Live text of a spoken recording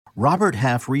Robert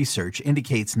Half research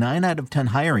indicates 9 out of 10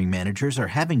 hiring managers are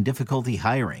having difficulty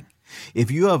hiring.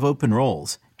 If you have open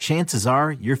roles, chances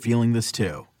are you're feeling this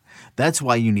too. That's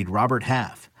why you need Robert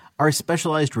Half. Our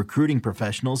specialized recruiting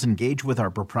professionals engage with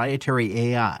our proprietary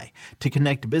AI to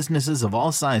connect businesses of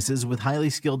all sizes with highly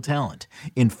skilled talent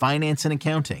in finance and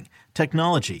accounting,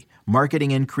 technology,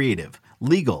 marketing and creative,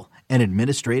 legal, and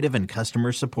administrative and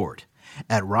customer support.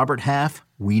 At Robert Half,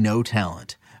 we know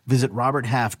talent. Visit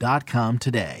roberthalf.com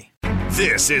today.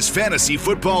 This is Fantasy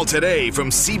Football Today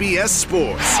from CBS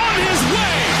Sports. On his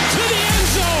way to the end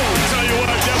zone. I'll tell you what,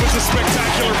 that was a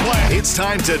spectacular play. It's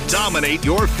time to dominate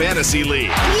your fantasy league.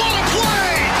 What a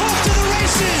play! Off to the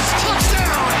races.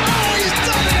 Touchdown. Oh, he's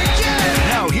done it again.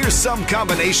 Now here's some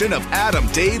combination of Adam,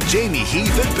 Dave, Jamie,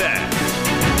 Heath, and Ben.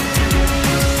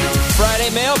 Friday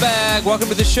Mailbag. Welcome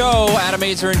to the show. Adam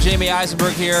Azer and Jamie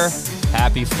Eisenberg here.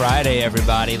 Happy Friday,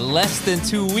 everybody. Less than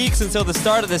 2 weeks until the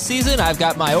start of the season. I've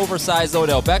got my oversized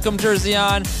Odell Beckham jersey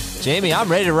on. Jamie, I'm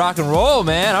ready to rock and roll,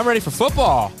 man. I'm ready for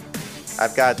football.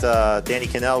 I've got Danny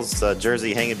Cannell's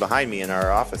jersey hanging behind me in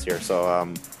our office here.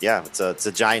 So, yeah, it's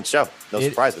a giant show. No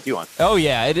surprise with you on. Oh,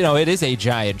 yeah. It is a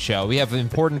giant show. We have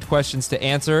important questions to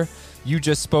answer. You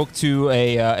just spoke to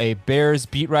a Bears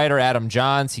beat writer, Adam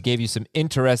Johns. He gave you some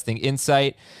interesting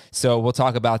insight, so we'll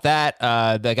talk about that.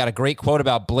 They got a great quote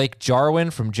about Blake Jarwin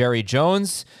from Jerry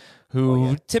Jones,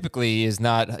 who typically is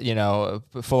not,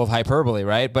 full of hyperbole,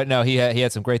 right? But no, he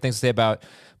had some great things to say about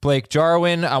Blake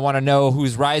Jarwin. I want to know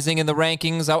who's rising in the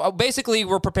rankings. Basically,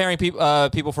 we're preparing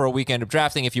people for a weekend of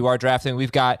drafting. If you are drafting,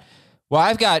 I've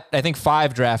got, I think,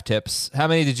 5 draft tips. How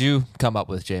many did you come up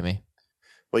with, Jamie?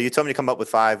 Well, you told me to come up with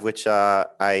 5, which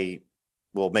I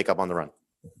will make up on the run.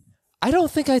 I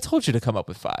don't think I told you to come up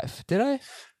with 5, did I?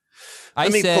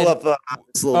 Let me pull up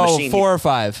this little machine. 4 or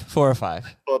 5. 4 or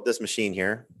 5. Pull up this machine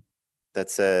here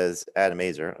that says Adam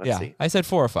Azer. Let's see. I said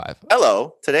 4 or 5.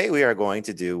 Hello. Today we are going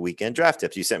to do weekend draft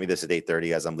tips. You sent me this at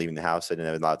 8:30 as I'm leaving the house. I didn't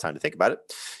have a lot of time to think about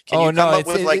it. Can you come up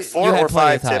with 4 or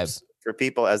 5 tips for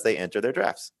people as they enter their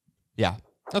drafts? Yeah.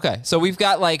 Okay. So we've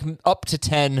got up to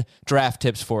 10 draft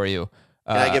tips for you.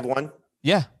 Can I give one?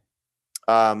 Yeah.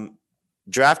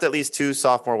 Draft at least 2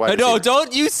 sophomore wide receivers. No,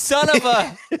 don't, you son of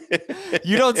a...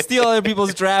 You don't steal other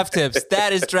people's draft tips.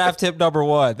 That is draft tip number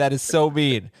 1. That is so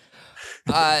mean.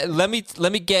 Let me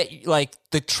get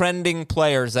the trending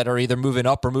players that are either moving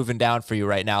up or moving down for you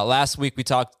right now. Last week we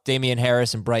talked Damian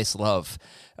Harris and Bryce Love.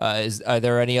 Are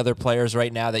there any other players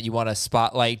right now that you want to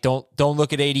spotlight? Don't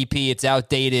look at ADP. It's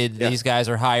outdated. Yeah. These guys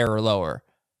are higher or lower.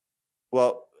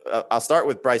 Well, I'll start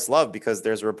with Bryce Love because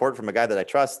there's a report from a guy that I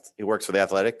trust. He works for The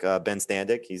Athletic, Ben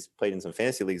Standick. He's played in some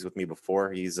fantasy leagues with me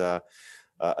before. He's a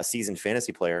seasoned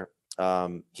fantasy player.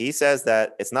 He says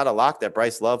that it's not a lock that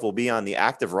Bryce Love will be on the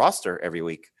active roster every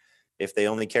week if they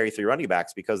only carry 3 running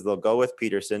backs, because they'll go with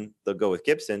Peterson, they'll go with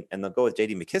Gibson, and they'll go with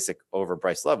J.D. McKissick over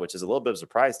Bryce Love, which is a little bit of a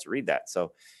surprise to read that.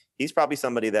 So he's probably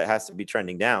somebody that has to be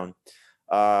trending down.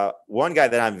 One guy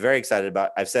that I'm very excited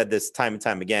about, I've said this time and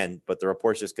time again, but the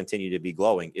reports just continue to be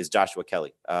glowing, is Joshua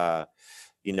Kelly.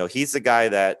 He's the guy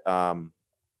that I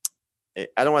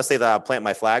don't want to say that I'll plant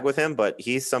my flag with him, but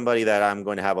he's somebody that I'm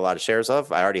going to have a lot of shares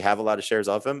of. I already have a lot of shares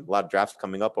of him, a lot of drafts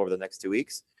coming up over the next 2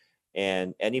 weeks.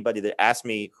 And anybody that asks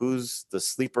me who's the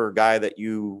sleeper guy that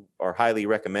you are highly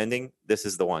recommending, this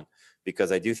is the one,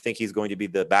 because I do think he's going to be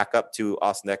the backup to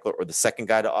Austin Eckler, or the second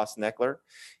guy to Austin Eckler.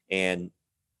 And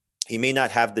he may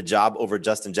not have the job over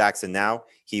Justin Jackson now.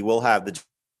 He will have the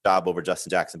job over Justin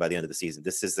Jackson by the end of the season.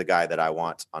 This is the guy that I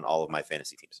want on all of my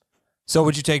fantasy teams. So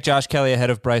would you take Josh Kelly ahead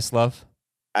of Bryce Love?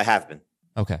 I have been.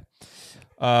 Okay.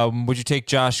 Would you take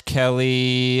Josh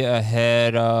Kelly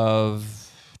ahead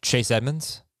of Chase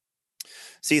Edmonds?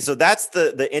 See, so that's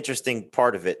the interesting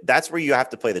part of it. That's where you have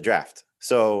to play the draft.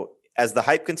 So as the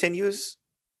hype continues,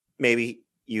 maybe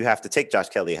you have to take Josh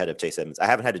Kelly ahead of Chase Edmonds. I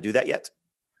haven't had to do that yet.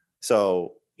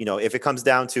 So, if it comes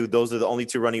down to those are the only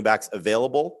 2 running backs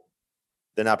available,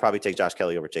 then I'll probably take Josh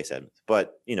Kelly over Chase Edmonds.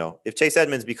 But, if Chase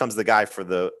Edmonds becomes the guy for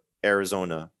the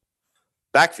Arizona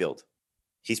backfield,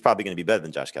 he's probably going to be better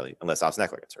than Josh Kelly, unless Austin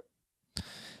Eckler gets hurt.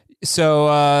 So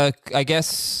I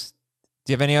guess,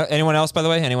 do you have anyone else, by the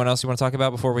way? Anyone else you want to talk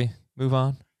about before we move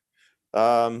on?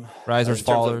 Risers,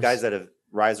 fallers. Guys that have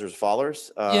risers, fallers.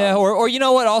 Or you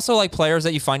know what? Also, players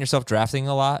that you find yourself drafting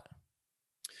a lot.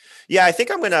 Yeah, I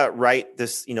think I'm going to write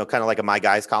this, kind of like a My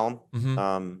Guys column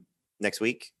next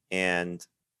week. And,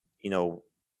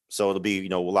 so it'll be,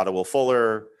 a lot of Will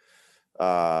Fuller,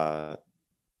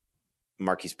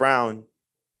 Marquise Brown,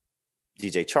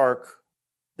 DJ Chark.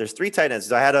 There's 3 tight ends.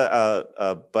 I had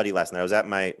a buddy last night. I was at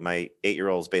my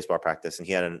 8-year-old's baseball practice, and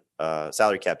he had a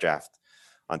salary cap draft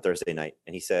on Thursday night,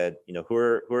 and he said, who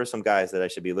are some guys that I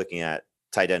should be looking at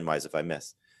tight end wise if I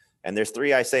miss? And there's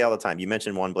three I say all the time. You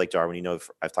mentioned one, Blake Jarwin.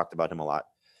 I've talked about him a lot.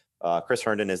 Chris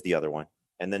Herndon is the other one,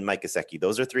 and then Mike Gesicki.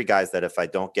 Those are three guys that if I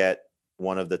don't get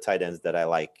one of the tight ends that I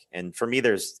like, and for me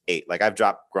there's 8. Like I've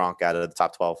dropped Gronk out of the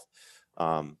top 12.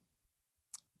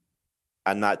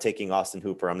 I'm not taking Austin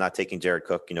Hooper. I'm not taking Jared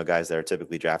Cook, guys that are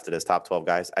typically drafted as top 12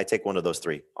 guys. I take one of those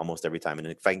 3 almost every time. And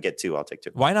if I can get 2, I'll take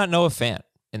 2. Why not Noah Fant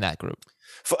in that group?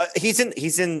 He's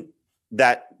in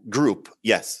that group.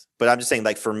 Yes. But I'm just saying,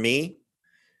 like, for me,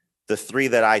 the 3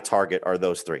 that I target are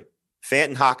those 3. Fant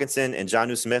and Hawkinson and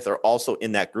Jonnu Smith are also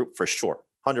in that group for sure.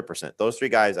 100%. Those 3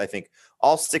 guys, I think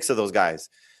all 6 of those guys,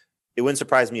 it wouldn't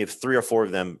surprise me if 3 or 4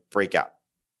 of them break out.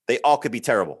 They all could be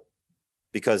terrible.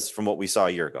 Because from what we saw a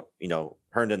year ago,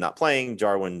 Herndon not playing,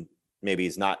 Jarwin maybe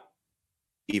is not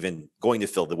even going to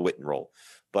fill the Witten role.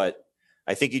 But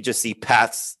I think you just see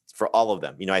paths for all of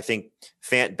them. I think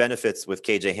Fant benefits with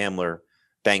KJ Hamler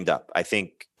banged up. I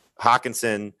think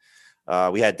Hawkinson,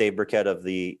 we had Dave Burkett of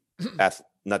the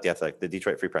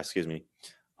Detroit Free Press,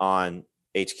 on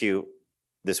HQ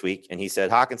this week. And he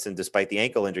said Hawkinson, despite the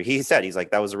ankle injury, he's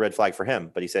like, that was a red flag for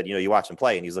him. But he said, you watch him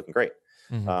play and he's looking great.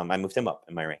 I moved him up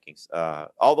in my rankings.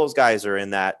 All those guys are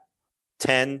in that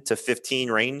 10 to 15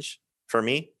 range for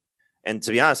me. And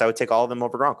to be honest, I would take all of them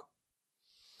over Gronk.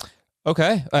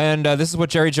 Okay. And this is what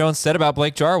Jerry Jones said about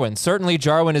Blake Jarwin. Certainly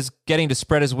Jarwin is getting to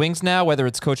spread his wings now, whether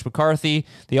it's Coach McCarthy,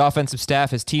 the offensive staff,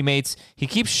 his teammates. He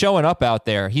keeps showing up out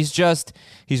there. He's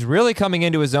really coming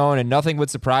into his own, and nothing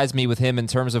would surprise me with him in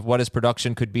terms of what his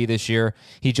production could be this year.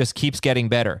 He just keeps getting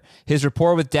better. His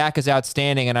rapport with Dak is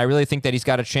outstanding, and I really think that he's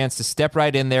got a chance to step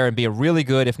right in there and be a really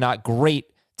good, if not great,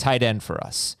 tight end for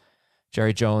us.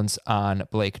 Jerry Jones on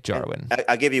Blake Jarwin.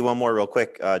 I'll give you one more real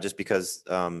quick, just because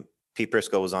Pete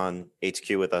Prisco was on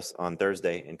HQ with us on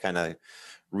Thursday and kind of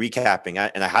recapping.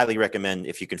 And I highly recommend,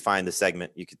 if you can find the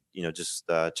segment, you could, just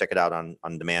check it out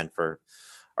on demand for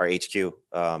our HQ.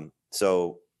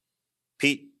 So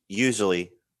Pete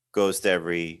usually goes to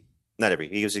he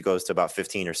usually goes to about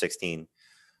 15 or 16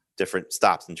 different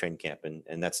stops in training camp.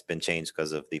 And that's been changed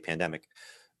because of the pandemic,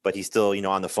 but he's still,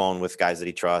 on the phone with guys that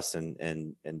he trusts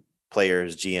and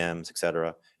players, GMs, et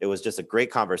cetera. It was just a great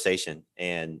conversation,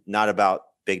 and not about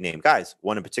big name guys.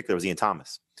 One in particular was Ian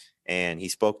Thomas. And he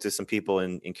spoke to some people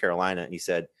in Carolina, and he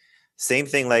said, same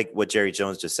thing like what Jerry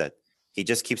Jones just said. He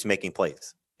just keeps making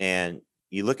plays. And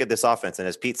you look at this offense, and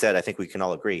as Pete said, I think we can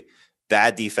all agree,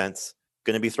 bad defense,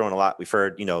 going to be throwing a lot. We've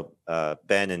heard,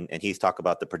 Ben and Heath talk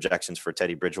about the projections for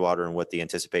Teddy Bridgewater and what the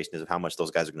anticipation is of how much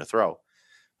those guys are going to throw.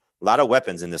 A lot of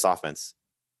weapons in this offense.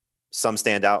 Some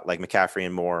stand out like McCaffrey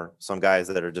and Moore. Some guys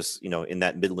that are just, in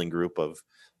that middling group of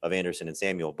Anderson and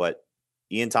Samuel. But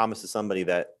Ian Thomas is somebody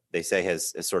that they say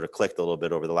has sort of clicked a little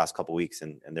bit over the last couple of weeks,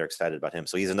 and they're excited about him.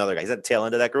 So he's another guy. He's at the tail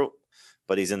end of that group,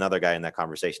 but he's another guy in that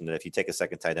conversation that if you take a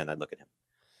second tight end, I'd look at him.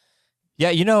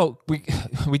 Yeah,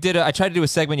 we did. I tried to do a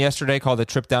segment yesterday called the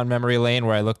Trip Down Memory Lane,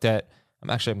 where I looked at. I'm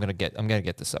gonna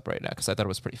get this up right now because I thought it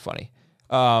was pretty funny.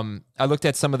 I looked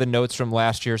at some of the notes from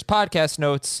last year's podcast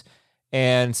notes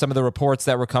and some of the reports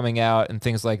that were coming out and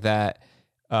things like that.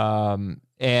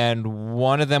 And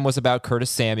one of them was about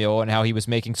Curtis Samuel and how he was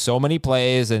making so many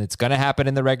plays, and it's going to happen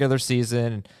in the regular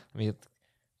season. Let me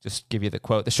just give you the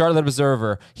quote. The Charlotte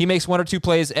Observer, he makes 1 or 2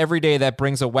 plays every day that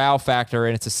brings a wow factor,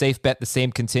 and it's a safe bet the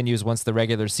same continues once the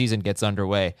regular season gets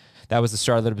underway. That was the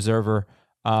Charlotte Observer.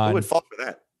 Who would fall for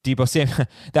that? Debo Samuel.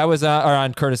 That was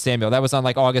on Curtis Samuel. That was on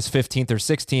like August 15th or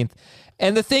 16th.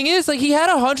 And the thing is, like, he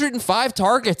had 105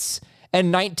 targets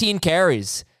and 19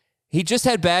 carries. He just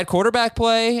had bad quarterback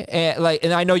play,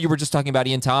 and I know you were just talking about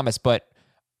Ian Thomas, but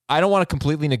I don't want to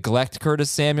completely neglect Curtis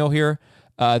Samuel here.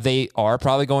 They are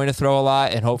probably going to throw a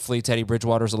lot, and hopefully Teddy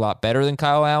Bridgewater's a lot better than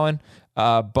Kyle Allen.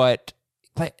 But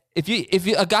if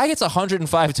a guy gets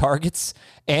 105 targets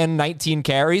and 19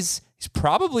 carries, he's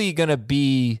probably going to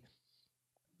be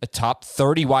a top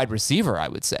 30 wide receiver, I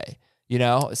would say. So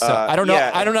I don't know.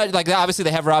 Yeah. I don't know. Like, obviously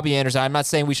they have Robbie Anderson. I'm not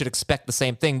saying we should expect the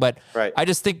same thing, but right. I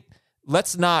just think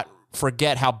let's not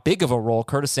forget how big of a role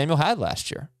Curtis Samuel had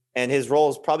last year. And his role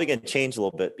is probably going to change a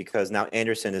little bit because now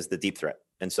Anderson is the deep threat.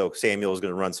 And so Samuel is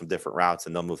going to run some different routes,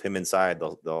 and they'll move him inside.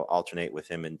 They'll alternate with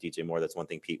him and DJ Moore. That's one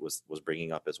thing Pete was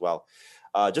bringing up as well.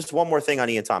 Just one more thing on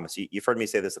Ian Thomas. You've heard me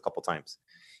say this a couple times.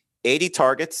 80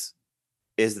 targets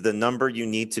is the number you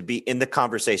need to be in the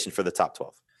conversation for the top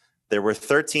 12. There were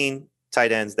 13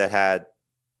 tight ends that had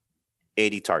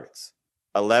 80 targets.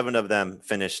 11 of them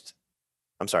finished.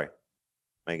 I'm sorry.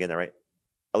 Am I getting that right?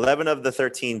 11 of the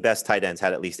 13 best tight ends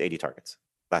had at least 80 targets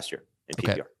last year in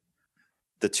PPR. Okay.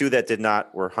 The 2 that did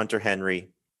not were Hunter Henry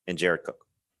and Jared Cook.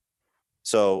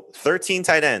 So 13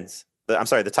 tight ends.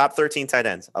 The top 13 tight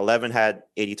ends, 11 had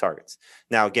 80 targets.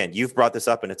 Now, again, you've brought this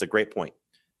up, and it's a great point.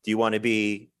 Do you want to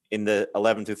be in the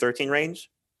 11 through 13 range,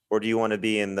 or do you want to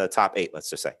be in the top 8, let's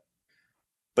just say?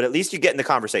 But at least you get in the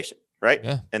conversation, right?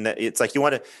 Yeah. And it's like you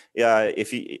want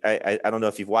to, I don't know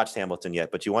if you've watched Hamilton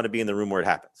yet, but you want to be in the room where it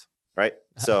happens, right?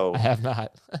 So I have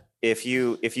not. if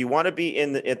you want to be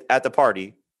at the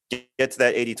party, get to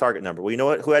that 80 target number. Well, you know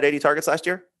what? Who had 80 targets last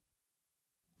year?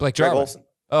 Blake Greg Jarwin. Olsen.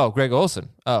 Oh, Greg Olsen.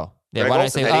 Oh, yeah. Greg Why did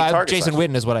Olsen I had 8 say targets Jason last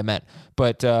Witten is what I meant?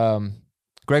 But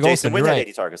Greg Jason Olsen, Witten you're had right.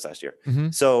 80 targets last year.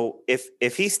 Mm-hmm. So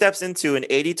if he steps into an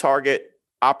 80 target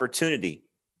opportunity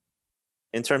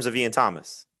in terms of Ian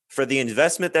Thomas, for the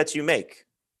investment that you make,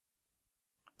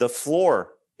 the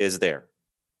floor is there.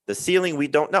 The ceiling, we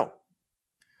don't know.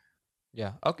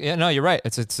 Yeah. Okay. Yeah. No, you're right.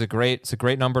 It's a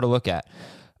great number to look at.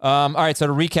 All right. So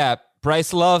to recap,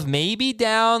 Bryce Love may be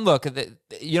down. Look,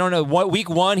 you don't know what week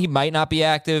 1 he might not be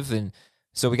active, and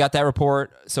so we got that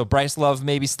report. So Bryce Love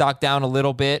maybe stocked down a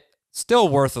little bit. Still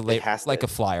worth a late, like a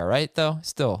flyer, right? Though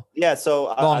still. Yeah. So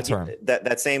long term.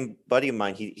 That same buddy of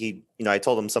mine, he I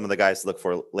told him some of the guys to look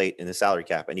for late in the salary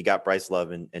cap, and he got Bryce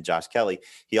Love and Josh Kelly.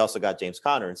 He also got James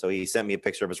Conner, and so he sent me a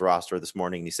picture of his roster this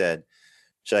morning. And he said,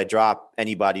 "Should I drop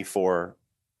anybody for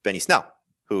Benny Snell,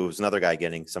 who's another guy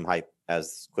getting some hype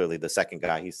as clearly the second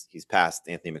guy? He's past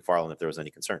Anthony McFarland if there was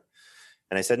any concern."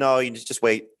 And I said, "No, you just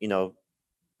wait.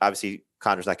 Obviously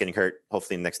Conner's not getting hurt.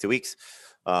 Hopefully in the next 2 weeks."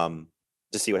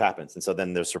 Just see what happens. And so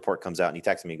then this report comes out, and he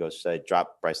texted me, he goes, "Should I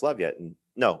drop Bryce Love yet?" And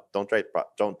no, don't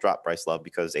drop Bryce Love,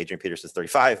 because Adrian Peterson's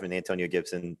 35 and Antonio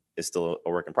Gibson is still a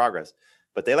work in progress.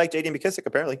 But they like JD McKissick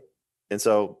apparently. And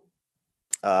so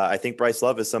I think Bryce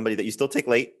Love is somebody that you still take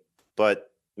late,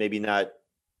 but maybe not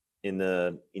in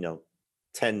the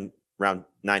 10 round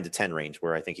 9 to 10 range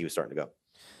where I think he was starting to go.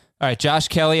 All right, Josh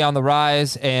Kelly on the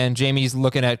rise, and Jamie's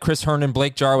looking at Chris Herndon,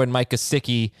 Blake Jarwin, Mike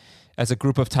Gesicki as a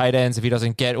group of tight ends if he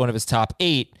doesn't get one of his top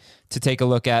 8 to take a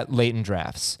look at late in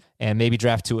drafts and maybe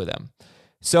draft 2 of them.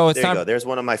 So it's there you go. There's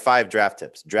one of my 5 draft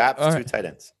tips. Draft 2 tight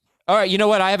ends. All right, you know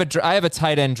what? I have a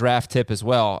tight end draft tip as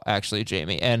well, actually,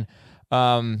 Jamie, and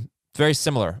very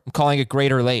similar. I'm calling it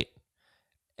great or late,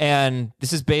 and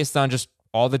this is based on just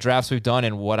all the drafts we've done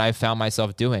and what I found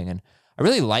myself doing. And I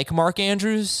really like Mark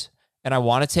Andrews, and I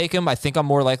want to take him. I think I'm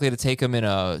more likely to take him in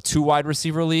a 2 wide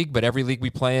receiver league, but every league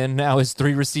we play in now is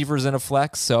 3 receivers and a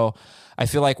flex. So I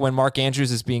feel like when Mark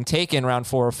Andrews is being taken round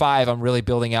 4 or 5, I'm really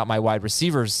building out my wide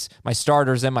receivers, my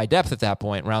starters, and my depth at that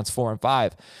point, rounds 4 and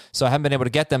 5. So I haven't been able to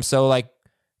get them. So like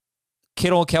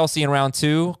Kittle, Kelsey in round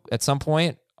 2 at some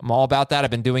point, I'm all about that.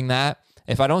 I've been doing that.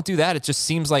 If I don't do that, it just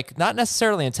seems like, not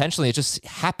necessarily intentionally, it just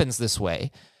happens this way.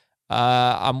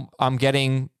 I'm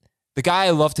getting, the guy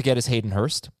I love to get is Hayden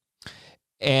Hurst.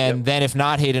 And then if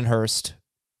not Hayden Hurst,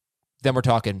 then we're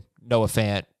talking Noah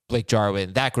Fant, Blake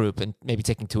Jarwin, that group, and maybe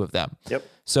taking 2 of them. Yep.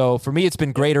 So for me, it's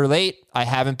been great or late. I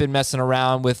haven't been messing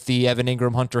around with the Evan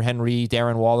Ingram, Hunter Henry,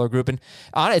 Darren Waller group. And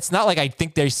it's not like I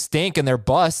think they stink and they're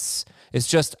busts. It's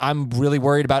just I'm really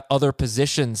worried about other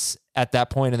positions at that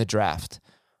point in the draft.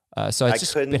 So it's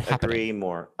just couldn't agree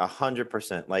more.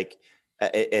 100%. Like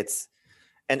it's,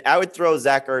 and I would throw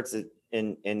Zach Ertz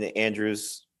in the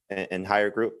Andrews and higher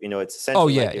group. It's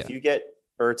essentially if you get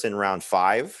Ertz in round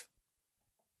 5,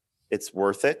 it's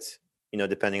worth it.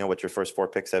 Depending on what your first 4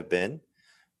 picks have been.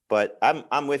 But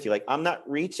I'm with you. Like I'm not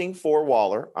reaching for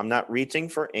Waller. I'm not reaching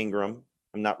for Ingram.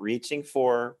 I'm not reaching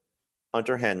for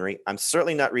Hunter Henry. I'm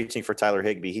certainly not reaching for Tyler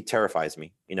Higbee. He terrifies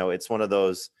me. It's one of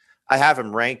those. I have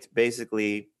him ranked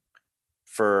basically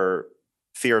for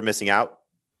fear of missing out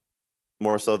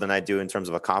more so than I do in terms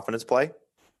of a confidence play.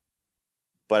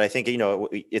 But I think,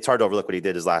 it's hard to overlook what he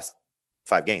did his last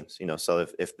 5 games, so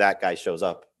if that guy shows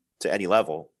up to any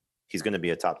level, he's going to be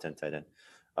a top 10 tight end.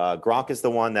 Gronk is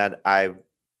the one that I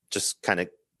just kind of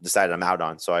decided I'm out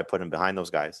on. So I put him behind those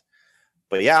guys,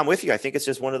 but yeah, I'm with you. I think it's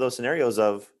just one of those scenarios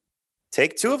of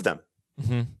take 2 of them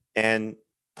and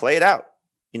play it out.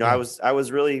 I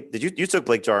was really, you took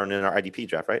Blake Jarwin in our IDP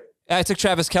draft, right? I took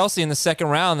Travis Kelce in the 2nd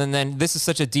round, and then this is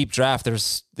such a deep draft.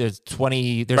 There's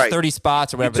 30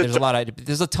 spots or whatever.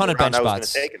 There's a ton of bench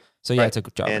spots. So yeah, I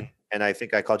took Jarwin. And I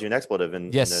think I called you an expletive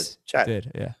in the chat.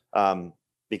 Did, yeah.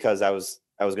 Because I was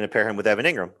going to pair him with Evan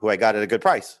Ingram, who I got at a good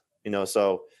price.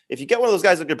 So if you get one of those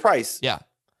guys at a good price,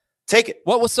 take it.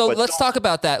 Well, so let's talk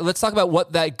about that. Let's talk about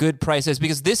what that good price is,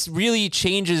 because this really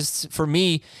changes for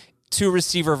me 2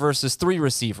 receiver versus 3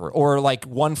 receiver, or like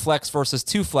 1 flex versus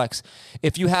 2 flex.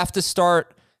 If you have to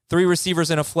start 3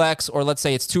 receivers in a flex, or let's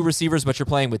say it's 2 receivers, but you're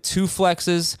playing with 2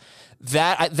 flexes,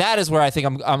 that is where I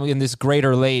think I'm in this great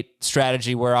or late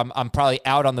strategy where I'm probably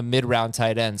out on the mid round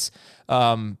tight ends.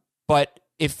 But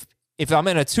if if I'm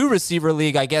in a 2-receiver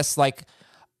league, I guess like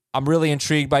I'm really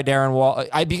intrigued by Darren Wall.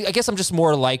 I guess I'm just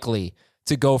more likely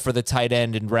to go for the tight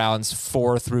end in rounds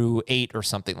 4 through 8 or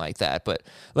something like that. But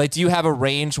like, do you have a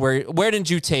range where did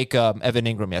you take Evan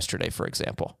Ingram yesterday, for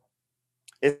example?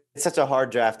 It's such a hard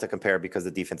draft to compare because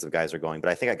the defensive guys are going, but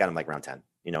I think I got him like round 10.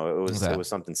 You know, it was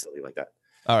something silly like that.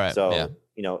 All right. So,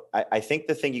 you know, I think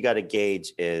the thing you got to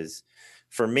gauge is,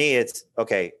 for me, it's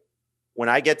okay. When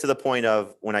I get to the point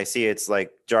of when I see it's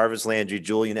like Jarvis Landry,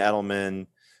 Julian Edelman,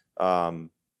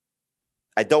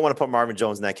 I don't want to put Marvin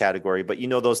Jones in that category, but you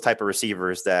know, those type of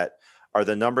receivers that are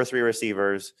the number 3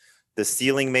 receivers, the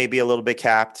ceiling may be a little bit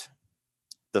capped.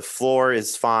 The floor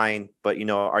is fine, but you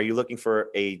know, are you looking for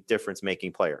a difference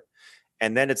making player?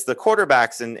 And then it's the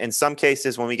quarterbacks. And in some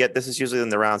cases, when we get, this is usually in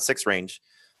the round 6 range.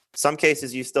 Some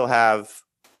cases you still have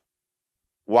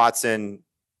Watson,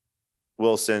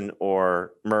 Wilson,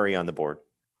 or Murray on the board.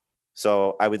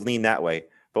 So I would lean that way.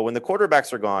 But when the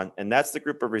quarterbacks are gone, and that's the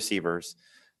group of receivers,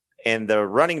 and the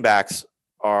running backs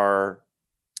are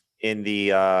in the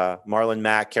Marlon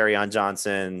Mack, Kerryon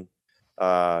Johnson,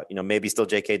 you know, maybe still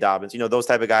J.K. Dobbins, you know, those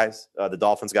type of guys, the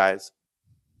Dolphins guys.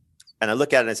 And I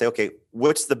look at it and I say, okay,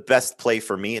 what's the best play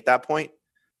for me at that point?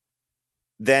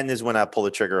 Then is when I pull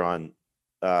the trigger on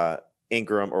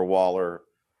Ingram or Waller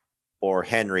or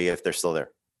Henry if they're still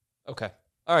there. Okay.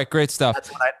 All right. Great stuff.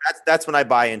 That's when I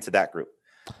buy into that group.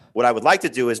 What I would like to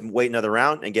do is wait another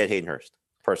round and get Hayden Hurst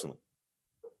personally.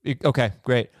 Okay,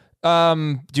 great.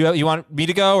 You want me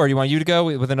to go, or do you want you to go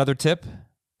with another tip?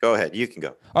 Go ahead. You can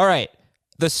go. All right.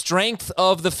 The strength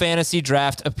of the fantasy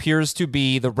draft appears to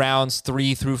be the rounds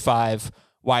 3 through 5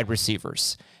 wide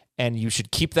receivers. And you should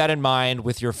keep that in mind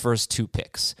with your first 2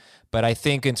 picks. But I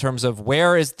think in terms of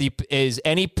where is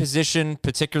any position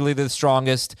particularly the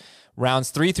strongest,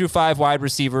 rounds 3 through 5 wide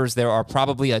receivers, there are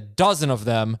probably a dozen of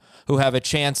them who have a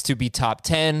chance to be top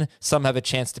 10. Some have a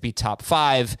chance to be top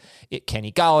 5.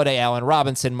 Kenny Golladay, Allen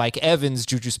Robinson, Mike Evans,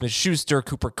 Juju Smith-Schuster,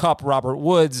 Cooper Kupp, Robert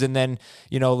Woods, and then,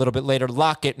 you know, a little bit later,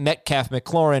 Lockett, Metcalf,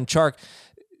 McLaurin, Chark.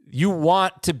 You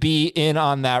want to be in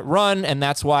on that run, and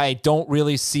that's why I don't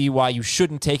really see why you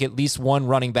shouldn't take at least one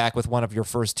running back with one of your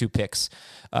first 2 picks.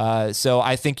 So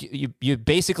I think you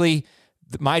basically...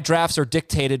 My drafts are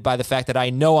dictated by the fact that I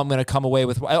know I'm going to come away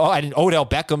with Odell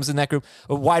Beckham's in that group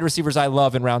of wide receivers I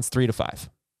love in rounds 3 to 5.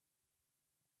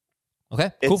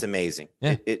 Okay, cool. It's amazing.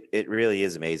 Yeah. It really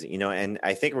is amazing. You know, and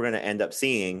I think we're going to end up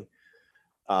seeing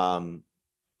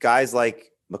guys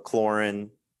like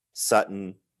McLaurin,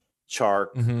 Sutton,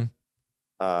 Chark,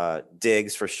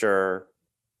 Diggs for sure.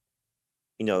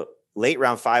 You know, late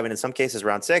round 5 and in some cases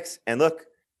round 6. And look,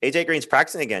 AJ Green's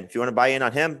practicing again. If you want to buy in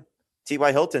on him,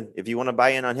 T.Y. Hilton, if you want to buy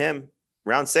in on him,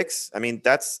 round 6, I mean,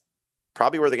 that's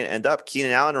probably where they're going to end up.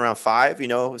 Keenan Allen around 5, you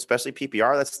know, especially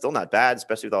PPR, that's still not bad,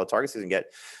 especially with all the targets he can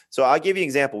get. So I'll give you an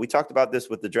example. We talked about this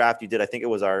with the draft you did. I think it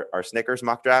was our Snickers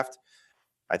mock draft.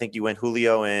 I think you went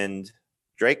Julio and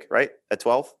Drake, right, at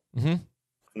 12? Mm-hmm. If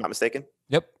I'm not mistaken.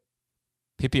 Yep.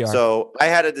 PPR. So I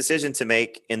had a decision to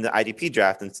make in the IDP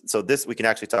draft. And so this, we can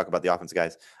actually talk about the offensive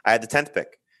guys. I had the 10th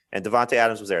pick, and Devontae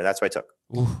Adams was there. That's what I took.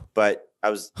 Ooh. But I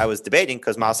was debating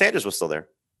because Miles Sanders was still there.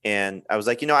 And I was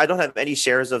like, you know, I don't have any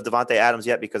shares of Devontae Adams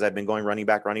yet because I've been going running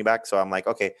back. So I'm like,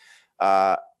 okay,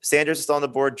 Sanders is still on the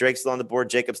board. Drake's still on the board.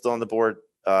 Jacob's still on the board.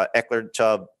 Eckler,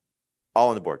 Chubb, all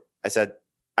on the board. I said,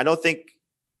 I don't think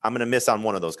I'm going to miss on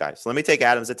one of those guys. So let me take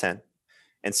Adams at 10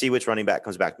 and see which running back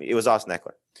comes back to me. It was Austin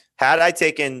Eckler. Had I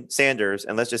taken Sanders,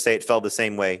 and let's just say it fell the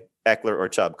same way, Eckler or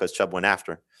Chubb, because Chubb went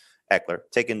after Eckler,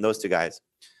 taking those 2 guys.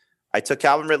 I took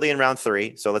Calvin Ridley in round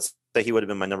 3. So let's say he would have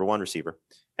been my number 1 receiver.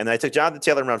 And then I took Jonathan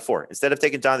Taylor in round 4. Instead of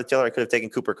taking Jonathan Taylor, I could have taken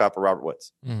Cooper Kupp or Robert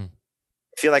Woods. I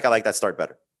feel like I like that start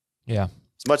better. Yeah.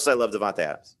 As much as I love Devontae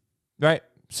Adams. Right.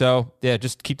 So yeah,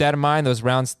 just keep that in mind. Those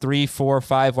rounds 3, 4,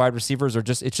 5 wide receivers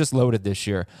it's just loaded this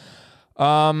year.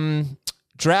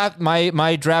 Draft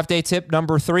my draft day tip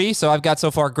number 3. So I've got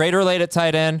so far greater late at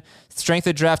tight end. Strength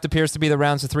of draft appears to be the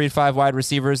rounds of 3 to 5 wide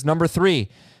receivers. Number 3,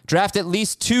 draft at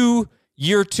least 2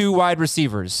 year 2 wide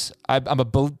receivers. I'm a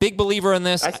big believer in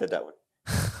this. I said that one.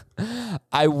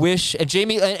 I wish, and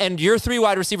Jamie, and year 3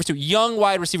 wide receivers too, young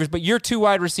wide receivers, but year 2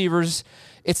 wide receivers,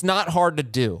 it's not hard to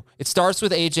do. It starts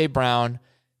with A.J. Brown,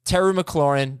 Terry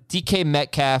McLaurin, DK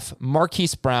Metcalf,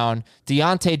 Marquise Brown,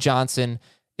 Deontay Johnson.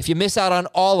 If you miss out on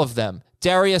all of them,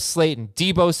 Darius Slayton,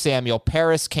 Deebo Samuel,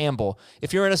 Paris Campbell.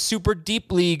 If you're in a super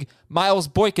deep league, Miles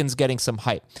Boykin's getting some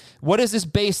hype. What is this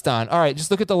based on? All right, just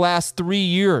look at the last 3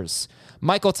 years.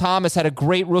 Michael Thomas had a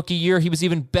great rookie year. He was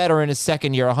even better in his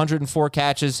second year, 104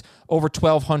 catches, over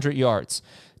 1,200 yards.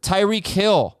 Tyreek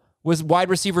Hill was wide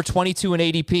receiver 22 in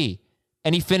ADP.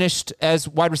 and he finished as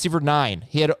wide receiver 9.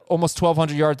 He had almost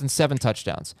 1,200 yards and 7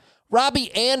 touchdowns.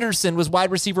 Robbie Anderson was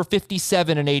wide receiver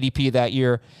 57 in ADP that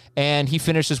year, and he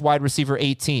finished as wide receiver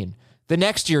 18. The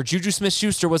next year, Juju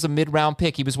Smith-Schuster was a mid-round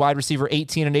pick. He was wide receiver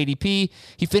 18 in ADP.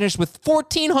 He finished with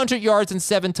 1,400 yards and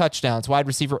 7 touchdowns, wide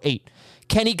receiver 8.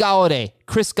 Kenny Golladay,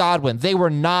 Chris Godwin, they were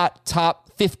not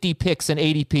top 50 picks in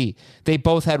ADP. They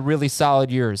both had really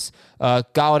solid years.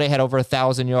 Golladay had over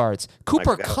 1,000 yards.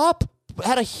 Cooper Kupp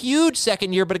had a huge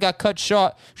second year, but it got cut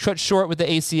short with the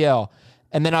ACL.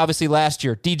 And then obviously last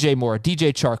year, DJ Moore,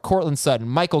 DJ Chark, Cortland Sutton,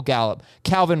 Michael Gallup,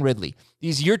 Calvin Ridley.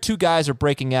 These year 2 guys are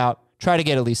breaking out. Try to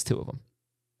get at least 2 of them.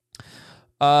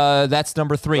 That's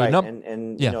number 3. Right.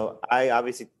 And you know, I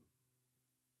obviously,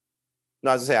 no,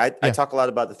 I was gonna say, I talk a lot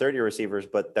about the third-year receivers,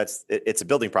 but it's a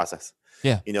building process.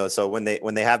 Yeah. You know, so when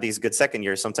they have these good second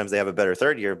years, sometimes they have a better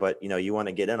third year, but you know, you want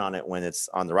to get in on it when it's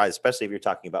on the rise, especially if you're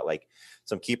talking about like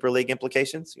some keeper league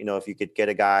implications. You know, if you could get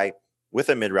a guy with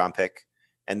a mid-round pick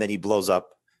and then he blows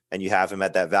up and you have him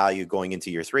at that value going into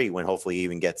year 3, when hopefully he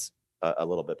even gets a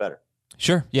little bit better.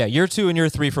 Sure. Yeah. Year 2 and year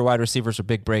 3 for wide receivers are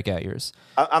big breakout years.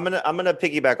 I'm gonna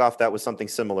piggyback off that with something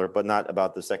similar, but not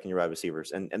about the second year wide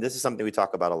receivers. And this is something we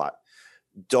talk about a lot.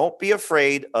 Don't be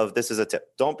afraid of, this is a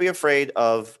tip. Don't be afraid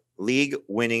of league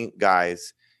winning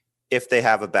guys if they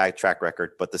have a bad track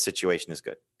record, but the situation is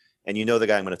good. And you know the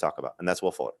guy I'm going to talk about, and that's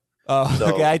Will Fuller. Oh,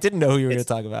 so okay. I didn't know who you were going to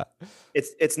talk about.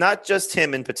 It's not just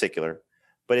him in particular,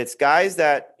 but it's guys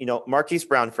that, you know, Marquise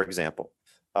Brown, for example,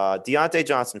 Deontay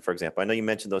Johnson, for example. I know you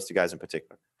mentioned those 2 guys in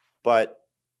particular, but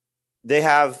they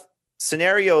have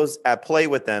scenarios at play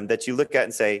with them that you look at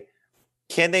and say,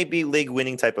 can they be league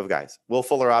winning type of guys? Will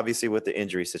Fuller, obviously, with the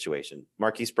injury situation.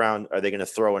 Marquise Brown, are they going to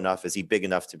throw enough? Is he big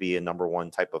enough to be a number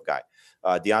 1 type of guy?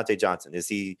 Deontay Johnson, is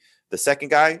he the second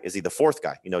guy? Is he the 4th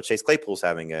guy? You know, Chase Claypool's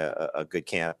having a good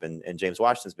camp, and James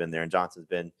Washington's been there, and Johnson's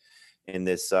been in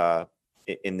this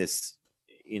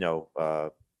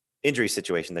injury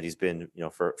situation that he's been, you know,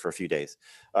 for a few days.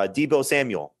 Deebo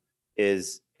Samuel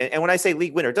is, and when I say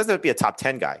league winner, it doesn't have to be a top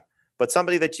 10 guy, but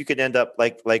somebody that you could end up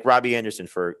like Robbie Anderson,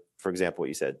 for example, what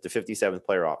you said, the 57th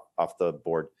player off the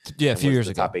board. Yeah, a few years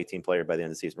ago. Top 18 player by the end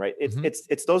of the season, right?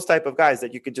 It's those type of guys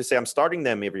that you could just say, I'm starting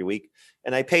them every week,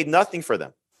 and I paid nothing for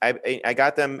them. I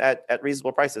got them at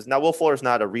reasonable prices. Now, Will Fuller's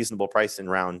not a reasonable price in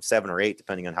round 7 or 8,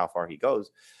 depending on how far he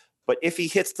goes. But if he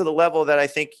hits to the level that I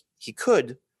think he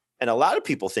could, and a lot of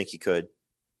people think he could,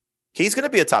 he's going to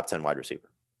be a top 10 wide receiver.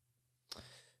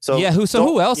 So yeah,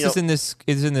 who else is in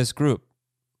this group?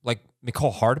 Like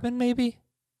Mecole Hardman, maybe?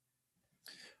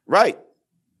 Right.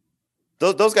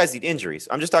 Those guys need injuries.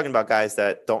 I'm just talking about guys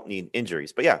that don't need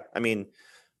injuries. But yeah, I mean,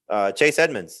 Chase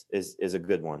Edmonds is a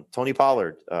good one. Tony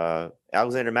Pollard,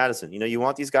 Alexander Madison. You know, you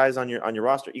want these guys on your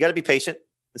roster. You got to be patient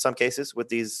in some cases with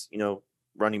these, you know,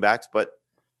 running backs. But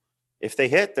if they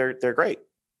hit, they're great.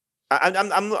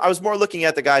 I was more looking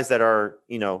at the guys that are,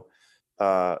 you know,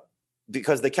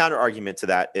 because the counter argument to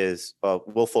that is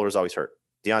Will Fuller's always hurt.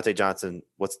 Deontay Johnson,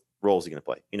 what role is he going to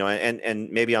play? You know, and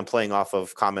maybe I'm playing off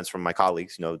of comments from my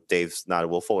colleagues. You know, Dave's not a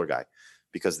Will Fuller guy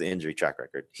because of the injury track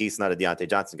record. He's not a Deontay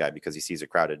Johnson guy because he sees a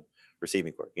crowded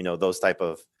receiving court. You know, those type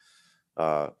of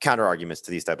counter arguments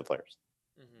to these type of players.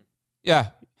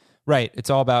 Yeah, right. It's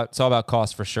all about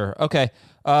cost for sure. Okay,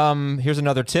 here's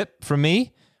another tip from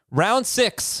me. Round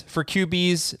 6 for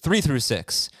QBs 3 through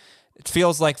 6. It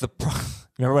feels like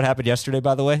remember what happened yesterday,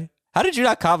 by the way? How did you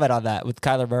not comment on that with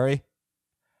Kyler Murray?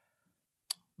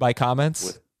 My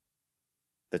comments?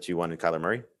 That you wanted Kyler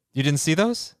Murray? You didn't see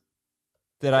those?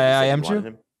 Did I IM'd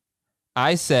you?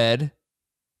 I said,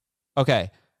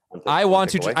 okay, I want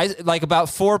to, like about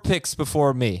 4 picks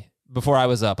before I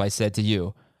was up, I said to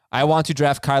you, I want to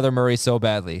draft Kyler Murray so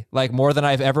badly, like more than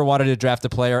I've ever wanted to draft a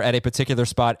player at a particular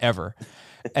spot ever.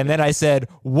 And then I said,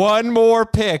 1 more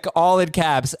pick, all in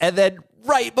caps. And then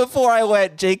right before I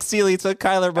went, Jake Seeley took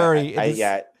Kyler Murray.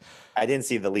 I didn't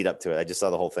see the lead up to it. I just saw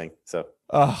the whole thing. So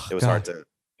it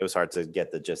was hard to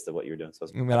get the gist of what you were doing. So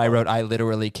I wrote, I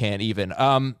literally can't even.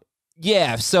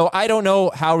 Yeah, so I don't know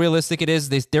how realistic it is.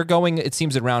 They're going, it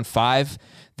seems, in round 5,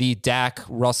 the Dak,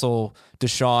 Russell,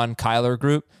 Deshaun, Kyler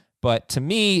group. But to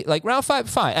me, like round 5,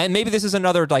 fine. And maybe this is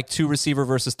another like 2 receiver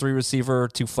versus 3 receiver,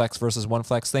 2 flex versus 1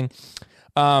 flex thing.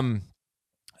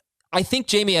 I think,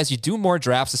 Jamie, as you do more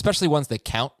drafts, especially ones that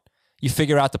count, you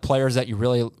figure out the players that you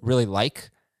really, really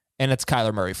like. And it's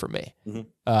Kyler Murray for me.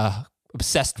 Mm-hmm.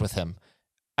 Obsessed with him.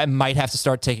 I might have to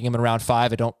start taking him in round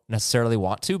 5. I don't necessarily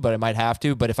want to, but I might have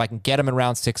to. But if I can get him in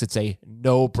round 6, it's a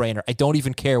no-brainer. I don't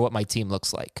even care what my team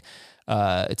looks like.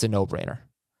 It's a no-brainer.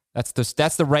 That's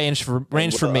the range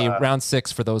for me, round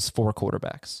 6 for those 4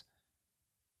 quarterbacks.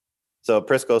 So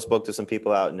Prisco spoke to some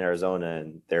people out in Arizona,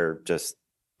 and they're just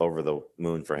over the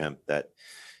moon for him that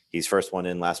he's first one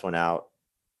in, last one out,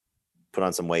 put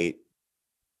on some weight,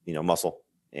 muscle,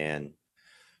 and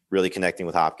really connecting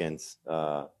with Hopkins.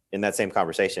 In that same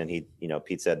conversation,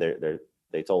 Pete said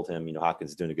they told him,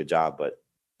 Hopkins is doing a good job, but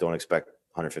don't expect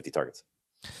 150 targets.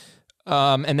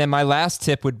 And then my last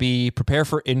tip would be prepare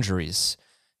for injuries.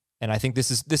 And I think this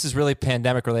is really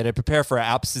pandemic related. Prepare for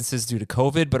absences due to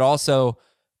COVID, but also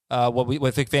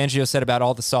what Vic Fangio said about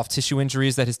all the soft tissue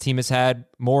injuries that his team has had,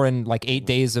 more in like 8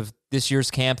 days of this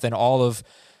year's camp than all of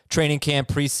training camp,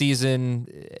 preseason,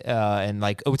 and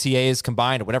like OTAs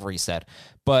combined, or whatever he said.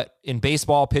 But in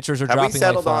baseball, pitchers are dropping like flies.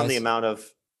 Have we settled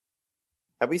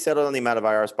on the amount of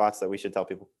IR spots that we should tell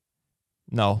people?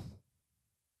 No.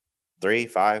 3,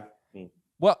 5?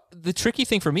 Well, the tricky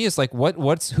thing for me is like,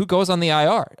 who goes on the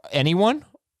IR? Anyone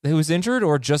who's injured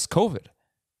or just COVID?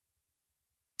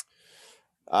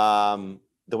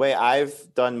 The way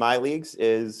I've done my leagues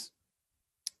is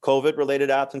COVID-related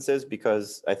absences,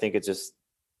 because I think it's just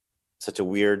such a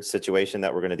weird situation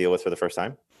that we're going to deal with for the first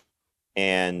time,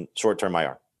 and short-term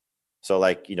IR. So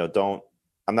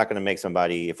I'm not going to make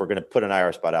somebody, if we're going to put an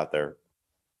IR spot out there,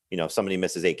 if somebody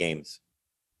misses 8 games,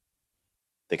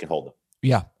 they can hold them.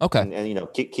 Yeah. Okay.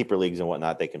 And keeper leagues and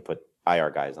whatnot, they can put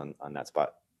IR guys on that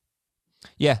spot.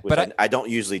 Yeah. But I don't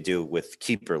usually do with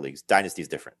keeper leagues. Dynasty is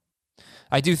different.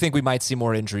 I do think we might see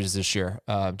more injuries this year,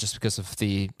 just because of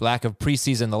the lack of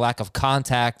preseason, the lack of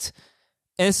contact.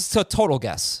 And it's a total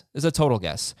guess.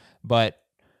 But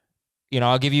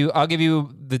I'll give you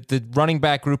the running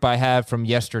back group I have from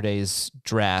yesterday's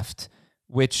draft,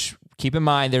 which, keep in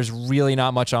mind, there's really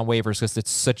not much on waivers because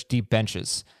it's such deep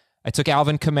benches. I took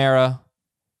Alvin Kamara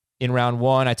in round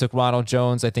 1. I took Ronald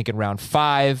Jones, I think, in round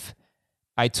 5.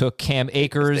 I took Cam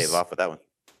Akers. Dave off with that one.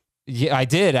 Yeah, I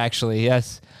did, actually,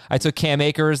 yes. I took Cam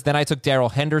Akers. Then I took Darrell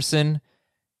Henderson,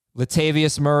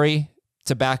 Latavius Murray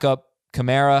to back up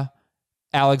Kamara,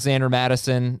 Alexander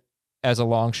Madison as a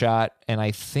long shot, and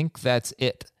I think that's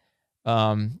it.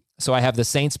 So I have the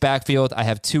Saints backfield. I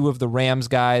have 2 of the Rams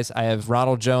guys. I have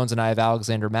Ronald Jones and I have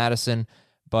Alexander Madison.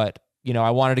 But,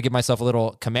 I wanted to give myself a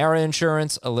little Kamara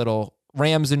insurance, a little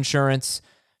Rams insurance.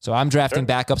 So I'm drafting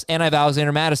backups, and I have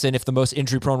Alexander Madison if the most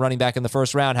injury-prone running back in the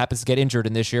first round happens to get injured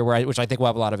in this year, which I think will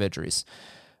have a lot of injuries.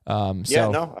 I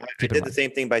did the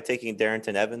same thing by taking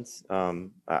Darrington Evans.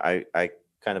 I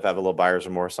kind of have a little buyer's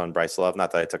remorse on Bryce Love.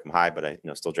 Not that I took him high, but I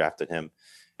still drafted him.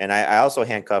 And I also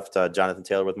handcuffed Jonathan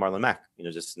Taylor with Marlon Mack,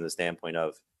 just in the standpoint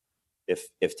of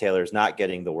if Taylor's not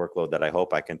getting the workload that I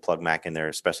hope, I can plug Mack in there,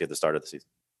 especially at the start of the season.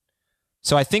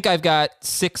 So I think I've got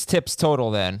 6 tips total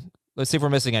then. Let's see if we're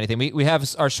missing anything. We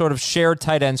have our sort of shared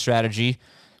tight end strategy.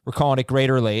 We're calling it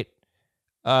great or late.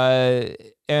 And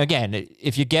again,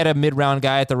 if you get a mid-round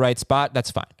guy at the right spot, that's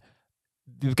fine.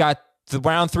 You've got the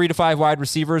round 3 to 5 wide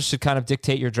receivers should kind of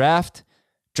dictate your draft.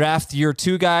 Draft your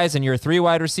 2 guys and your 3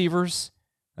 wide receivers.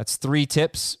 That's 3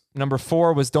 tips. Number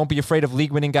 4 was don't be afraid of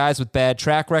league-winning guys with bad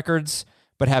track records,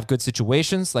 but have good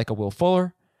situations, like a Will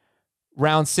Fuller.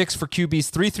 Round 6 for QBs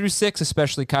 3 through 6,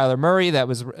 especially Kyler Murray. That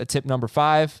was tip number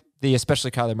 5. The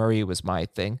especially Kyler Murray was my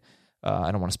thing.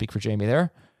 I don't want to speak for Jamie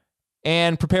there.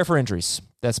 And prepare for injuries.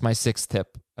 That's my 6th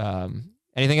tip.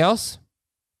 Anything else?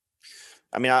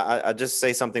 I mean, I just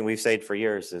say something we've said for